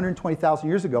 100 to 120,000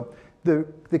 years ago,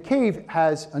 the cave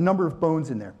has a number of bones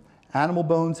in there, animal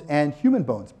bones and human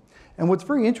bones. And what's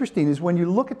very interesting is when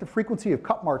you look at the frequency of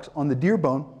cut marks on the deer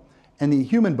bone and the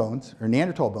human bones, or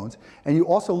Neanderthal bones, and you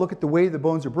also look at the way the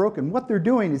bones are broken, what they're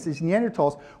doing is these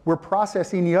Neanderthals were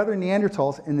processing the other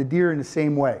Neanderthals and the deer in the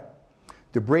same way.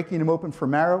 They're breaking them open for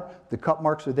marrow. The cut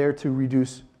marks are there to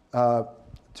reduce,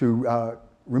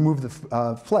 remove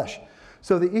the flesh.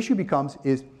 So the issue becomes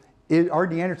are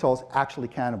Neanderthals actually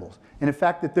cannibals? And in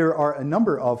fact, that there are a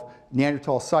number of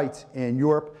Neanderthal sites in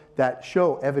Europe that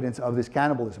show evidence of this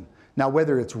cannibalism. Now,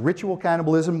 whether it's ritual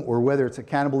cannibalism or whether it's a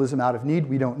cannibalism out of need,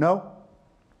 we don't know.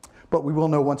 But we will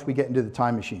know once we get into the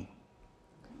time machine.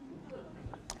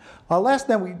 Last,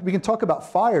 then, we can talk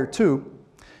about fire, too.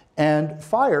 And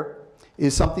fire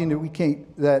is something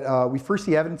that we first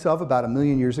see evidence of about 1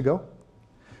 million years ago.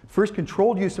 First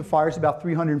controlled use of fire is about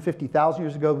 350,000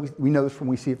 years ago. We know this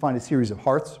when find a series of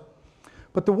hearths.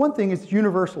 But the one thing is it's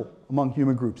universal among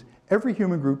human groups. Every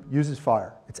human group uses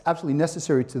fire. It's absolutely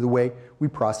necessary to the way we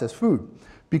process food.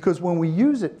 Because when we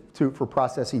use it for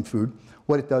processing food,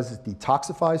 what it does is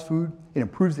detoxifies food. It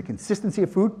improves the consistency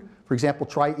of food. For example,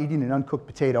 try eating an uncooked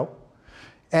potato.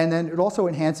 And then it also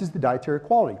enhances the dietary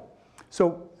quality.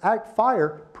 So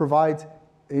fire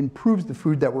improves the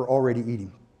food that we're already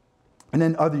eating. And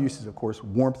then other uses, of course,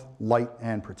 warmth, light,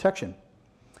 and protection.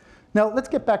 Now let's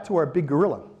get back to our big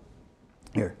gorilla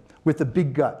here with the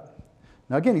big gut.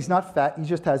 Now again, he's not fat, he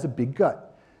just has a big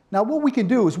gut. Now what we can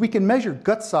do is we can measure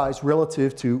gut size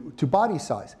relative to body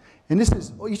size. And this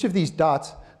is, each of these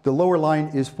dots, the lower line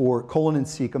is for colon and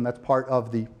cecum, that's part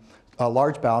of the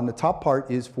large bowel, and the top part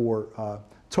is for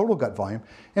total gut volume.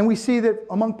 And we see that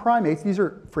among primates, these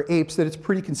are for apes, that it's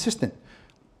pretty consistent.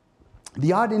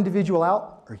 The odd individual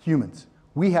out are humans.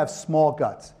 We have small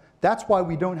guts. That's why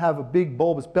we don't have a big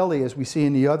bulbous belly as we see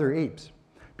in the other apes.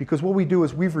 Because what we do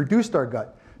is we've reduced our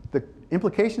gut. The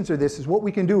implications of this is what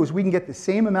we can do is we can get the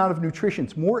same amount of nutrition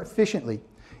more efficiently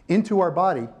into our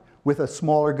body with a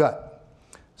smaller gut.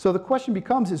 So the question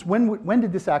becomes is when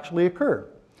did this actually occur?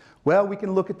 Well, we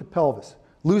can look at the pelvis.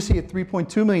 Lucy at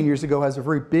 3.2 million years ago has a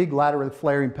very big laterally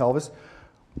flaring pelvis.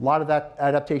 A lot of that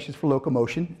adaptations for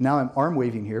locomotion. Now I'm arm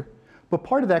waving here. But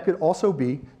part of that could also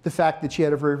be the fact that she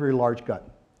had a very, very large gut.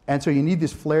 And so you need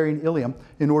this flaring ileum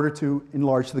in order to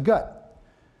enlarge the gut.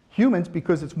 Humans,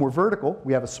 because it's more vertical,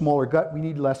 we have a smaller gut, we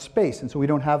need less space, and so we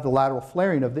don't have the lateral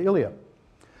flaring of the ileum.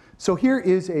 So here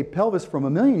is a pelvis from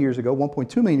 1 million years ago,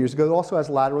 1.2 million years ago, that also has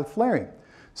lateral flaring.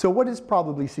 So what does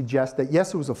probably suggest that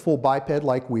yes, it was a full biped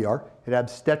like we are. It had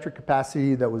obstetric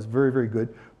capacity that was very, very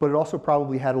good, but it also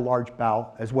probably had a large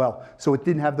bowel as well. So it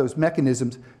didn't have those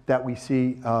mechanisms that we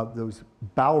see, those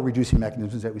bowel-reducing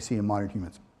mechanisms that we see in modern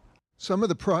humans. Some of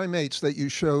the primates that you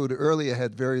showed earlier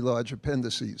had very large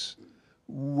appendices.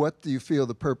 What do you feel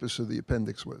the purpose of the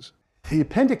appendix was? The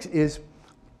appendix is,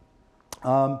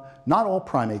 not all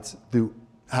primates do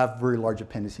have very large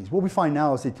appendices. What we find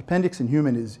now is that the appendix in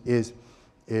human is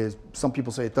some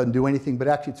people say it doesn't do anything, but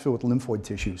actually it's filled with lymphoid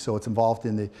tissue, so it's involved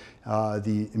in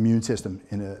the immune system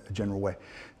in a general way.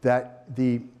 That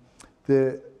the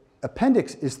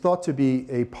appendix is thought to be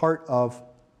a part of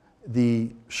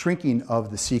the shrinking of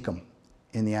the cecum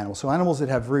in the animal. So animals that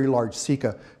have very large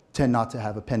ceca tend not to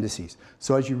have appendices.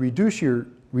 So as you reduce your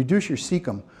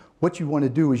cecum, what you want to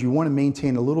do is you want to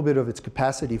maintain a little bit of its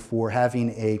capacity for having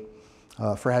a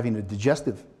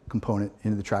digestive component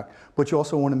in the tract, but you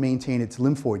also want to maintain its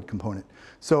lymphoid component.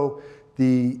 So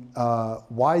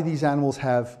why these animals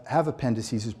have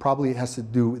appendices is probably has to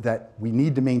do with that we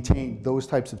need to maintain those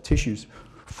types of tissues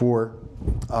for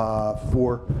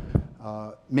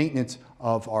maintenance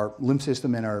of our lymph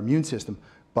system and our immune system,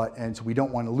 and so we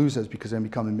don't want to lose those because they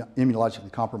become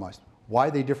immunologically compromised. Why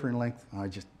they differ in length,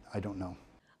 I don't know.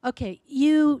 Okay,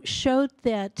 you showed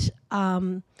that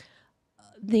the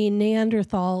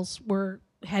Neanderthals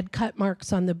had cut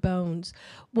marks on the bones.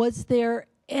 Was there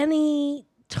any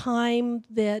time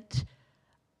that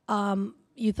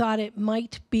you thought it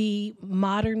might be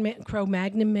modern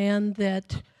Cro-Magnon man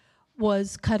that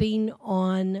was cutting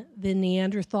on the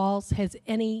Neanderthals? Has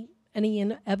any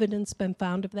evidence been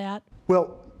found of that?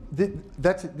 Well,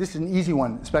 this is an easy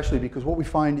one, especially because what we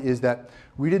find is that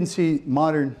we didn't see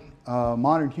modern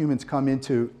humans come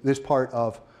into this part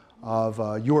of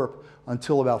Europe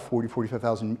until about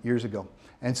 45,000 years ago.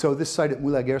 And so this site at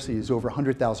Moulin-Guercy is over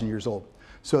 100,000 years old.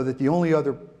 So that the only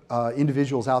other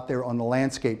individuals out there on the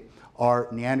landscape are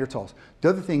Neanderthals. The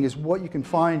other thing is what you can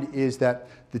find is that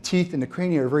the teeth and the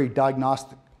crania are very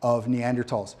diagnostic of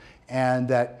Neanderthals, and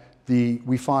that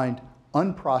we find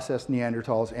unprocessed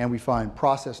Neanderthals and we find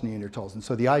processed Neanderthals. And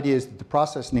so the idea is that the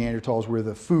processed Neanderthals were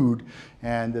the food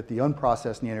and that the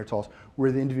unprocessed Neanderthals were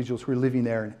the individuals who were living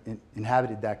there and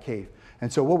inhabited that cave.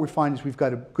 And so what we find is we've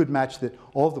got a good match that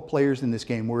all of the players in this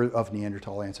game were of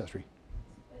Neanderthal ancestry.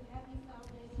 But have you found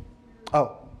any?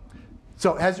 Oh,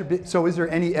 so is there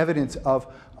any evidence of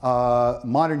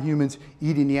modern humans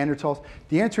eating Neanderthals?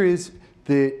 The answer is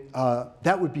that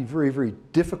that would be very, very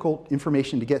difficult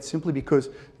information to get simply because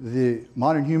the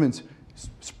modern humans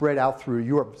spread out through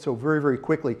Europe so very, very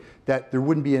quickly that there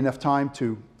wouldn't be enough time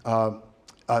to,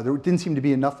 there didn't seem to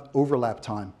be enough overlap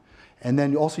time. And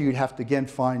then also you'd have to again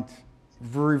find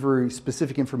very, very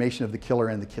specific information of the killer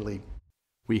and the killee.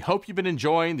 We hope you've been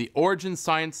enjoying the Origin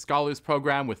Science Scholars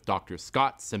Program with Dr.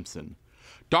 Scott Simpson.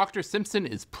 Dr. Simpson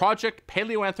is project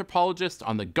paleoanthropologist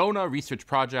on the Gona Research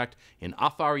Project in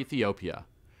Afar, Ethiopia.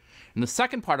 In the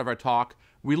second part of our talk,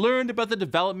 we learned about the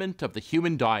development of the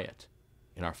human diet.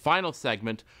 In our final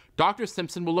segment, Dr.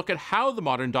 Simpson will look at how the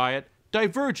modern diet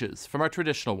diverges from our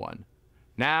traditional one.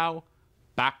 Now,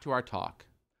 back to our talk.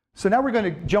 So now we're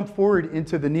going to jump forward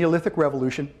into the Neolithic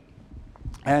Revolution.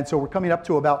 And so we're coming up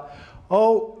to about,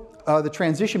 the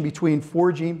transition between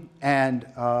foraging and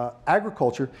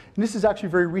agriculture. And this is actually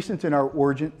very recent in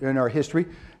our history,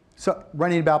 so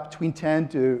running about between 10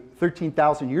 to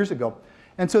 13,000 years ago.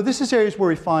 And so this is areas where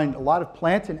we find a lot of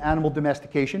plant and animal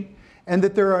domestication, and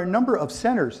that there are a number of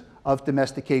centers of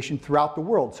domestication throughout the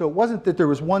world. So it wasn't that there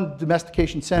was one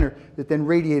domestication center that then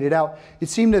radiated out. It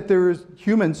seemed that there was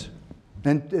humans,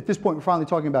 and at this point we're finally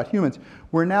talking about humans,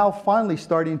 we're now finally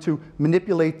starting to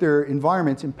manipulate their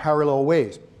environments in parallel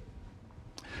ways.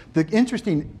 The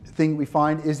interesting thing we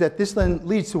find is that this then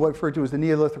leads to what we refer to as the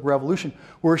Neolithic Revolution,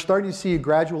 where we're starting to see a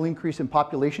gradual increase in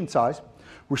population size.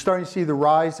 We're starting to see the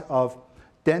rise of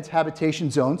dense habitation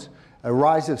zones, a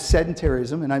rise of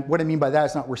sedentarism, and what I mean by that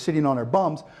is not we're sitting on our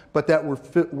bums, but that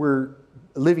we're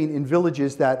living in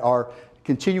villages that are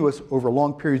continuous over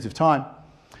long periods of time.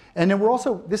 And then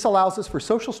this allows us for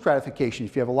social stratification.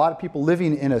 If you have a lot of people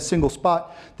living in a single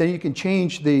spot, then you can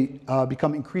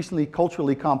become increasingly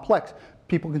culturally complex.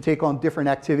 People can take on different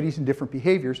activities and different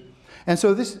behaviors. And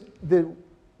so the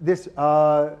this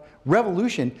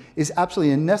revolution is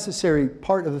absolutely a necessary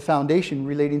part of the foundation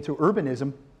relating to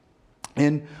urbanism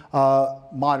in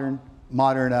modern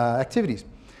activities.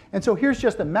 And so here's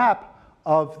just a map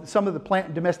of some of the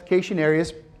plant domestication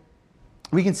areas.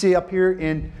 We can see up here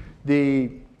in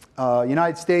the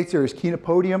United States there is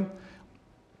Chenopodium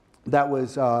that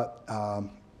was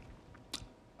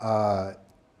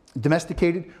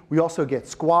domesticated. We also get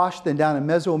squash. Then down in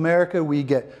Mesoamerica we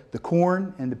get the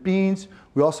corn and the beans.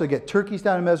 We also get turkeys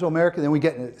down in Mesoamerica. Then we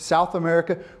get in South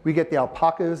America, we get the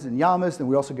alpacas and llamas. Then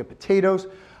we also get potatoes.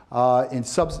 In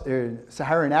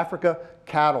Saharan Africa,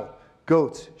 cattle,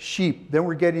 goats, sheep. Then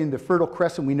we're getting the Fertile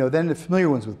Crescent we know, then the familiar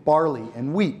ones with barley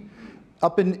and wheat.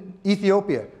 Up in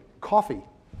Ethiopia, coffee,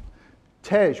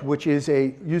 tej, which is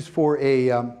used for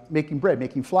making bread,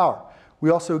 making flour. We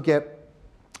also get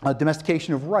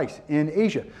domestication of rice in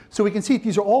Asia. So we can see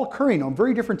these are all occurring on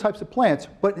very different types of plants,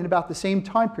 but in about the same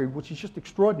time period, which is just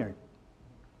extraordinary.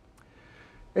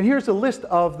 And here's a list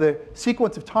of the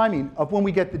sequence of timing of when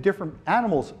we get the different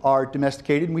animals are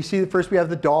domesticated. And we see that first we have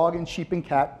the dog and sheep and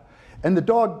cat. And the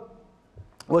dog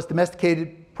was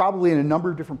domesticated probably in a number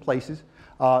of different places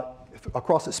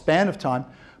across a span of time.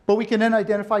 But we can then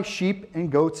identify sheep and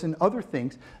goats and other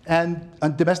things. And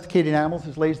domesticated animals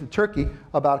as late as the turkey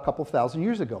about a couple of thousand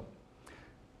years ago.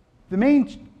 The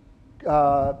main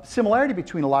similarity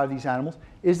between a lot of these animals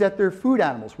is that they're food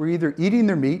animals. We're either eating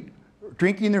their meat,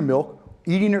 drinking their milk,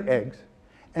 eating their eggs.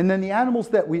 And then the animals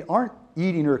that we aren't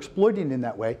eating or exploiting in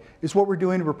that way is what we're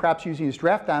doing. We're perhaps using as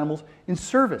draft animals in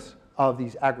service of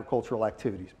these agricultural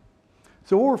activities.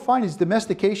 So what we're finding is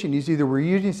domestication is either we're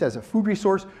using this as a food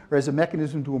resource or as a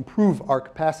mechanism to improve our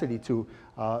capacity to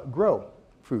grow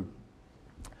food.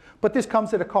 But this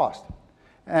comes at a cost.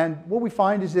 And what we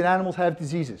find is that animals have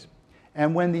diseases.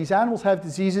 And when these animals have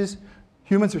diseases,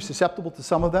 humans are susceptible to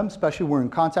some of them, especially when we're in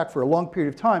contact for a long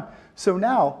period of time. So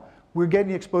now we're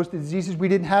getting exposed to diseases we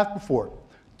didn't have before.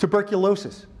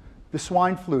 Tuberculosis, the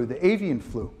swine flu, the avian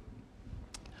flu,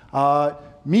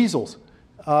 measles,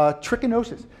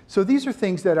 trichinosis. So these are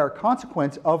things that are a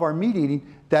consequence of our meat eating,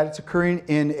 that it's occurring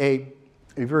in a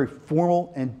very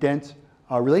formal and dense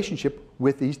relationship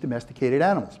with these domesticated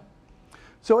animals.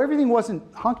 So everything wasn't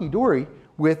hunky-dory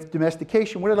with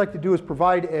domestication. What I'd like to do is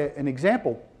provide an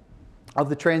example of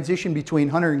the transition between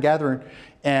hunter and gatherer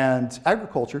and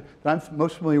agriculture that I'm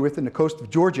most familiar with in the coast of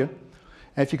Georgia.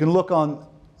 And if you can look on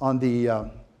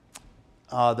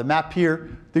the map here,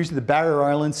 these are the Barrier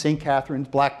Islands, St. Catherine's,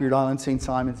 Blackbeard Island, St.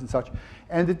 Simon's, and such.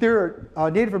 And that there are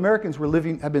Native Americans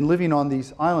have been living on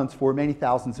these islands for many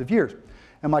thousands of years.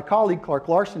 And my colleague, Clark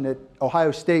Larson at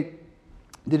Ohio State,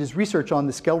 did his research on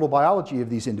the skeletal biology of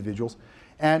these individuals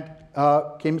and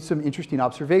came to some interesting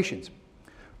observations.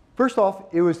 First off,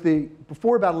 it was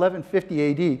before about 1150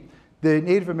 AD, the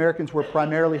Native Americans were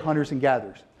primarily hunters and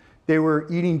gatherers. They were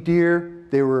eating deer.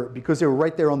 Because they were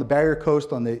right there on the barrier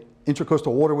coast, on the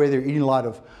intercoastal waterway, they were eating a lot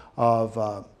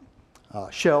of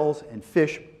shells and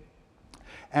fish.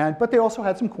 But they also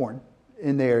had some corn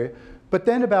in the area. But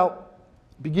then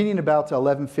beginning about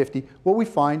 1150, what we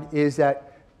find is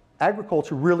that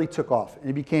agriculture really took off, and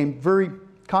it became very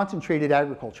concentrated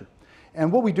agriculture. And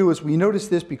what we do is we notice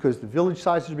this because the village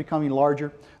sizes are becoming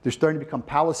larger. They're starting to become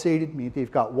palisaded, meaning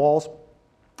they've got walls.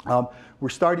 We're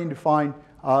starting to find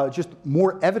just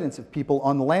more evidence of people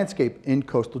on the landscape in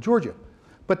coastal Georgia.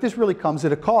 But this really comes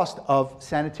at a cost of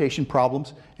sanitation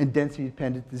problems and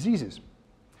density-dependent diseases.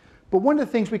 But one of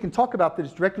the things we can talk about that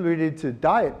is directly related to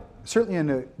diet, certainly in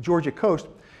the Georgia coast,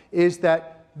 is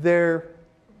that their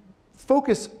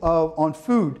focus on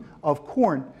food of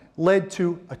corn led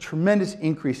to a tremendous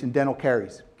increase in dental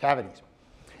cavities.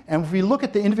 And if we look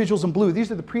at the individuals in blue,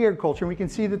 these are the pre-agriculture, and we can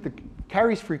see that the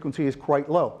caries frequency is quite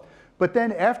low. But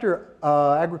then after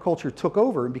agriculture took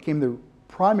over and became the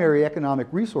primary economic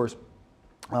resource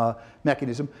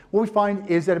mechanism, what we find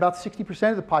is that about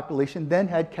 60% of the population then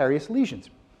had carious lesions.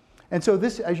 And so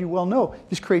this, as you well know,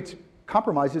 this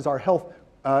compromises our health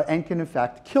and can in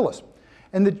fact kill us.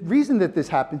 And the reason that this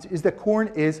happens is that corn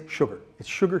is sugar. It's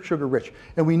sugar rich.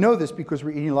 And we know this because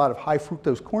we're eating a lot of high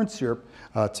fructose corn syrup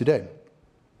today.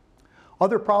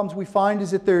 Other problems we find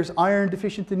is that there's iron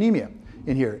deficient anemia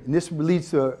in here. And this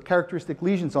leads to characteristic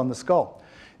lesions on the skull.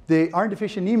 The iron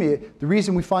deficient anemia, the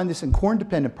reason we find this in corn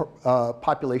dependent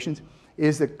populations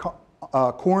is that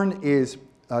corn is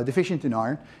deficient in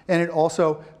iron. And it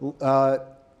also,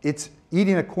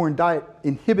 eating a corn diet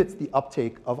inhibits the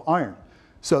uptake of iron.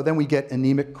 So then we get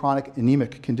chronic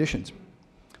anemic conditions.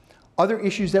 Other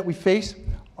issues that we face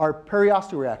are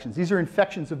periosteal reactions. These are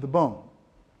infections of the bone.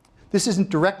 This isn't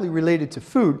directly related to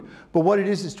food, but what it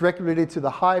is directly related to the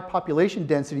high population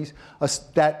densities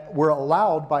that were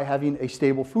allowed by having a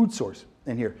stable food source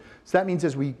in here. So that means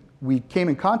as we came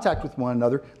in contact with one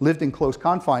another, lived in close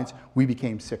confines, we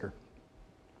became sicker.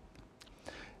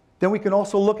 Then we can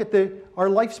also look at our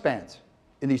lifespans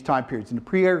in these time periods. In the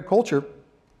pre-agriculture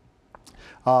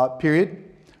period,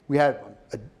 we had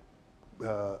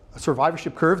a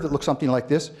survivorship curve that looks something like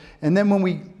this. And then when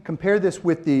we compare this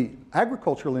with the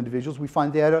agricultural individuals, we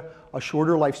find they had a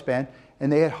shorter lifespan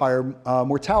and they had higher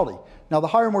mortality. Now, the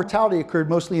higher mortality occurred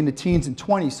mostly in the teens and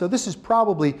 20s, so this is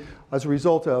probably as a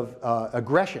result of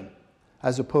aggression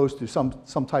as opposed to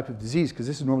some type of disease, because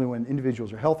this is normally when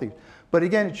individuals are healthy. But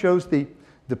again, it shows the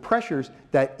pressures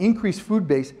that increased food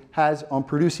base has on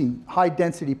producing high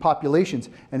density populations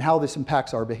and how this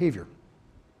impacts our behavior.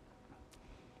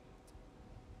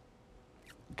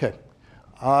 Okay.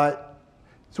 So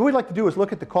what we'd like to do is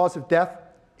look at the cause of death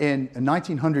in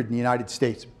 1900 in the United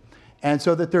States. And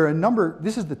so that there are a number,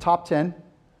 this is the top 10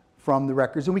 from the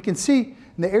records, and we can see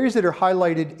in the areas that are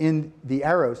highlighted in the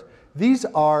arrows, these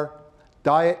are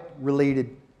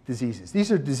diet-related diseases.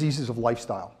 These are diseases of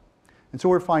lifestyle. And so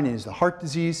what we're finding is the heart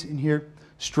disease in here,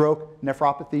 stroke,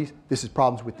 nephropathies, this is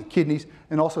problems with the kidneys,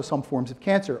 and also some forms of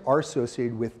cancer are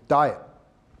associated with diet.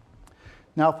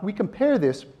 Now, if we compare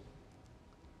this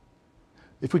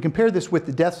with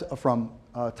the deaths from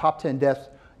top 10 deaths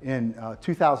in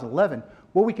 2011,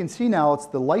 what we can see now, it's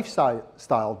the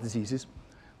lifestyle diseases,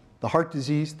 the heart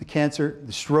disease, the cancer,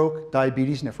 the stroke,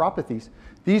 diabetes, nephropathies.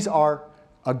 These are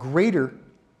a greater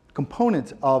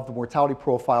component of the mortality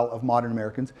profile of modern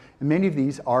Americans, and many of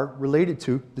these are related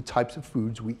to the types of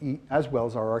foods we eat as well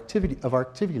as our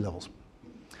activity levels.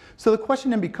 So the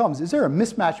question then becomes, is there a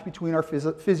mismatch between our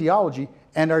physiology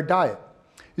and our diet?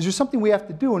 Is there something we have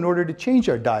to do in order to change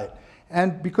our diet?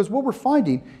 And because what we're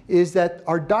finding is that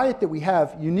our diet that we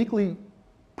have uniquely,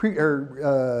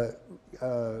 we're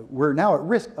now at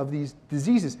risk of these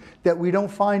diseases that we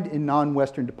don't find in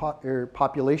non-Western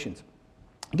populations.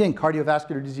 Again,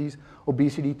 cardiovascular disease,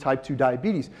 obesity, type 2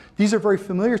 diabetes. These are very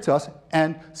familiar to us,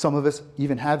 and some of us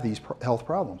even have these health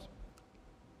problems.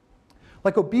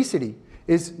 Like obesity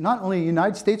is not only a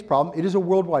United States problem, it is a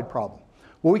worldwide problem.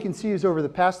 What we can see is over the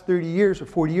past 30 years or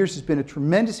 40 years has been a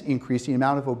tremendous increase in the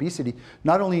amount of obesity,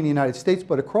 not only in the United States,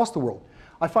 but across the world.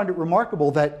 I find it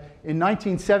remarkable that in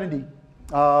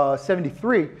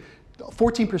 1973,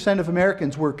 14% of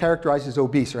Americans were characterized as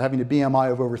obese or having a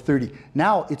BMI of over 30.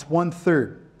 Now it's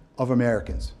 1/3 of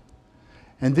Americans.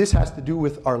 And this has to do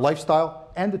with our lifestyle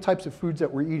and the types of foods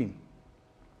that we're eating.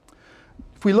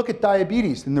 If we look at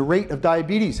diabetes and the rate of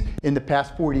diabetes in the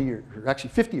past 40 years, or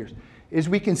actually 50 years, is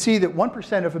we can see that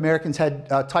 1% of Americans had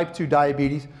type 2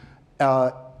 diabetes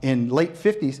in late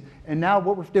 50s, and now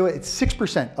what we're doing, it's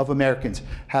 6% of Americans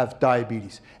have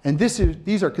diabetes. And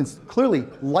these are clearly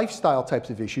lifestyle types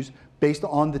of issues based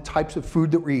on the types of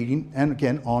food that we're eating, and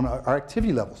again, on our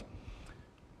activity levels.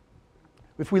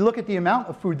 If we look at the amount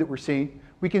of food that we're seeing,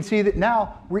 we can see that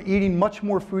now we're eating much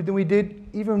more food than we did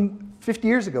even 50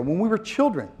 years ago. When we were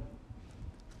children,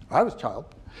 I was a child,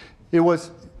 it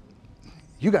was,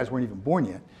 you guys weren't even born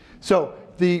yet. So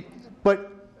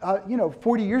you know,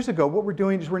 40 years ago, what we're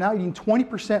doing is we're now eating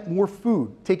 20% more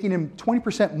food, taking in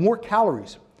 20% more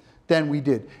calories than we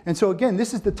did. And so again,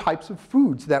 this is the types of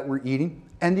foods that we're eating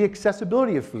and the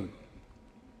accessibility of food.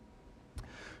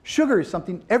 Sugar is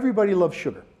something, everybody loves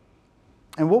sugar.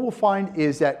 And what we'll find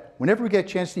is that whenever we get a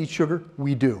chance to eat sugar,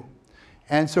 we do.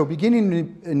 And so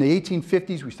beginning in the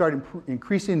 1850s, we started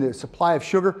increasing the supply of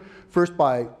sugar, first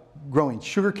by growing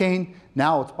sugar cane,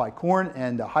 now it's by corn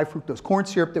and the high fructose corn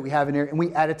syrup that we have in there, and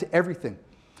we add it to everything.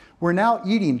 We're now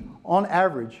eating, on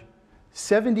average,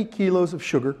 70 kilos of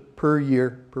sugar per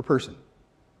year per person.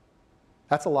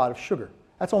 That's a lot of sugar.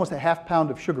 That's almost a ½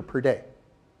 pound of sugar per day.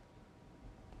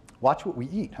 Watch what we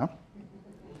eat, huh?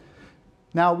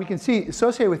 Now we can see,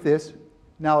 associated with this,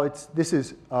 now this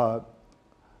is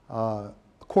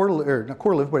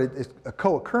correlative, but it's a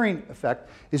co-occurring effect,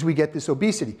 is we get this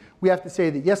obesity. We have to say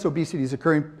that yes, obesity is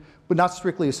occurring, but not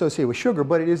strictly associated with sugar,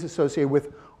 but it is associated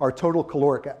with our total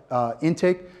caloric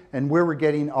intake and where we're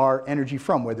getting our energy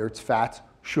from, whether it's fats,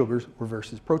 sugars, or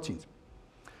versus proteins.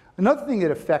 Another thing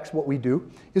that affects what we do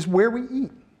is where we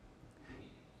eat,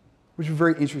 which is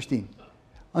very interesting.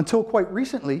 Until quite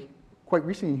recently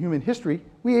in human history,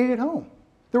 we ate at home.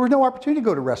 There was no opportunity to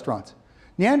go to restaurants.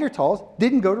 Neanderthals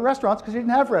didn't go to restaurants because they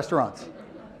didn't have restaurants.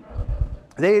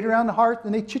 They ate around the hearth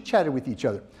and they chit-chatted with each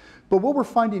other. But what we're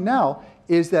finding now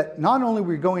is that not only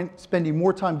are we spending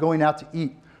more time going out to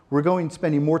eat, we're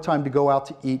spending more time to go out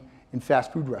to eat in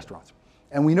fast food restaurants.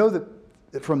 And we know that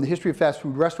from the history of fast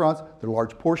food restaurants. They're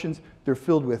large portions. They're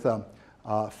filled with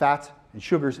fats and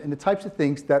sugars and the types of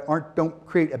things that don't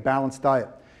create a balanced diet.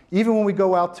 Even when we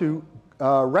go out to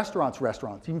restaurants,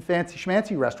 even fancy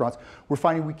schmancy restaurants, we're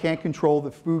finding we can't control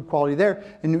the food quality there,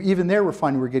 and even there we're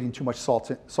finding we're getting too much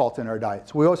salt in our diet.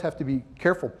 So we always have to be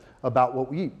careful about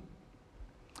what we eat.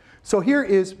 So here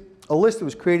is a list that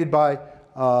was created by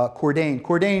Cordain.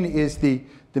 Cordain is the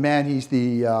man, he's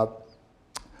the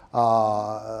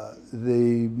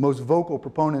most vocal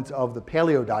proponent of the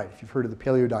paleo diet, if you've heard of the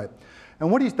paleo diet.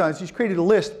 And what he's done is he's created a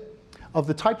list of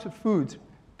the types of foods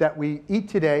that we eat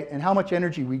today and how much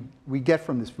energy we get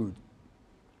from this food.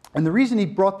 And the reason he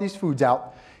brought these foods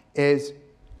out is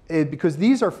because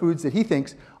these are foods that he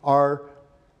thinks are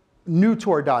new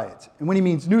to our diets. And when he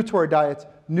means new to our diets,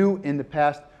 new in the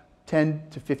past 10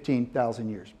 to 15,000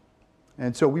 years.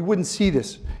 And so we wouldn't see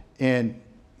this in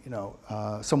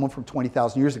someone from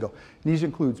 20,000 years ago. And these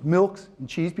includes milks and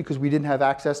cheese because we didn't have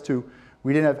access to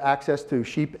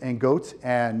sheep and goats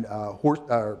and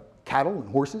cattle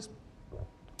and horses.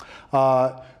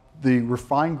 The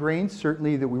refined grains,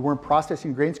 certainly that we weren't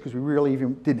processing grains because we really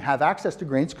even didn't have access to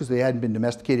grains because they hadn't been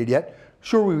domesticated yet.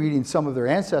 Sure, we were eating some of their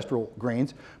ancestral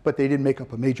grains, but they didn't make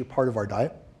up a major part of our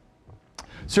diet.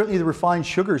 Certainly the refined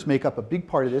sugars make up a big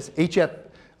part of this.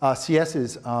 HFCS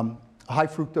is high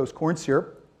fructose corn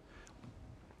syrup.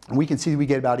 And we can see we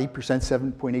get about 8%,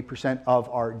 7.8% of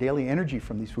our daily energy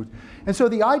from these foods. And so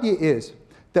the idea is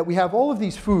that we have all of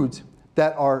these foods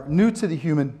that are new to the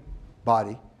human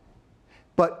body,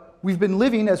 but we've been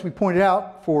living, as we pointed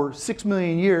out, for 6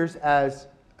 million years as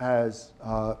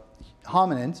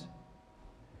hominins.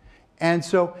 And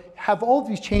so have all of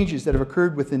these changes that have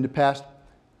occurred within the past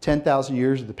 10,000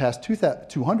 years or the past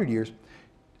 200 years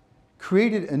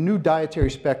created a new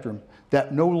dietary spectrum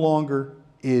that no longer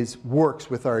works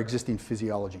with our existing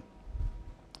physiology.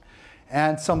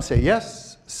 And some say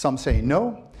yes, some say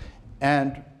no,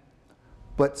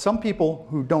 but some people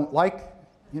who don't like,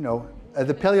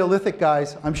 the Paleolithic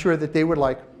guys, I'm sure that they would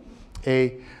like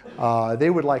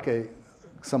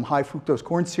some high fructose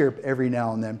corn syrup every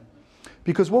now and then,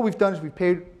 because what we've done is we've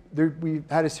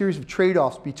had a series of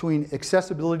trade-offs between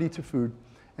accessibility to food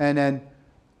and then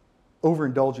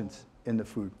overindulgence in the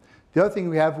food. The other thing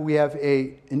we have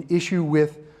an issue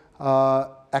with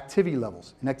activity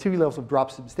levels. And activity levels have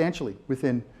dropped substantially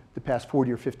within the past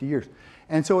 40 or 50 years.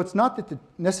 And so it's not that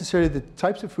necessarily the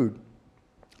types of food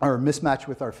are a mismatch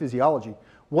with our physiology.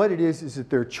 What it is that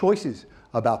there are choices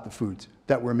about the foods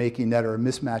that we're making that are a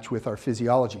mismatch with our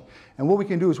physiology. And what we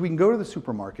can do is we can go to the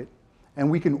supermarket and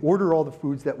we can order all the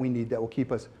foods that we need that will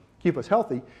keep us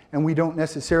healthy, and we're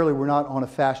not on a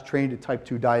fast train to type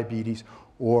 2 diabetes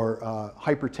or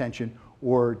hypertension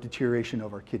or deterioration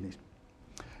of our kidneys.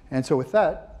 And so with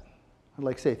that, I'd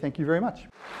like to say thank you very much.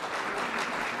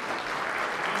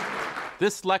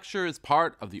 This lecture is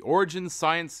part of the Origins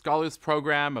Science Scholars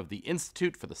Program of the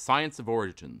Institute for the Science of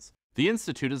Origins. The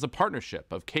Institute is a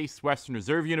partnership of Case Western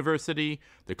Reserve University,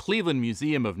 the Cleveland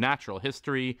Museum of Natural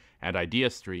History, and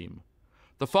IdeaStream.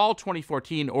 The Fall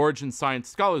 2014 Origins Science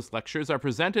Scholars Lectures are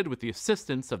presented with the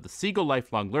assistance of the Siegel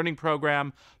Lifelong Learning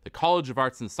Program, the College of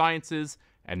Arts and Sciences,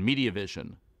 and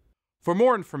MediaVision. For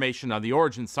more information on the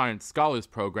Origins Science Scholars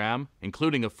Program,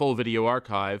 including a full video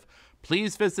archive,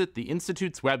 please visit the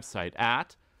Institute's website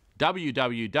at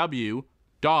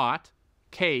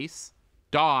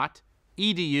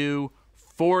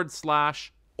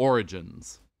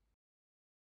www.case.edu/origins.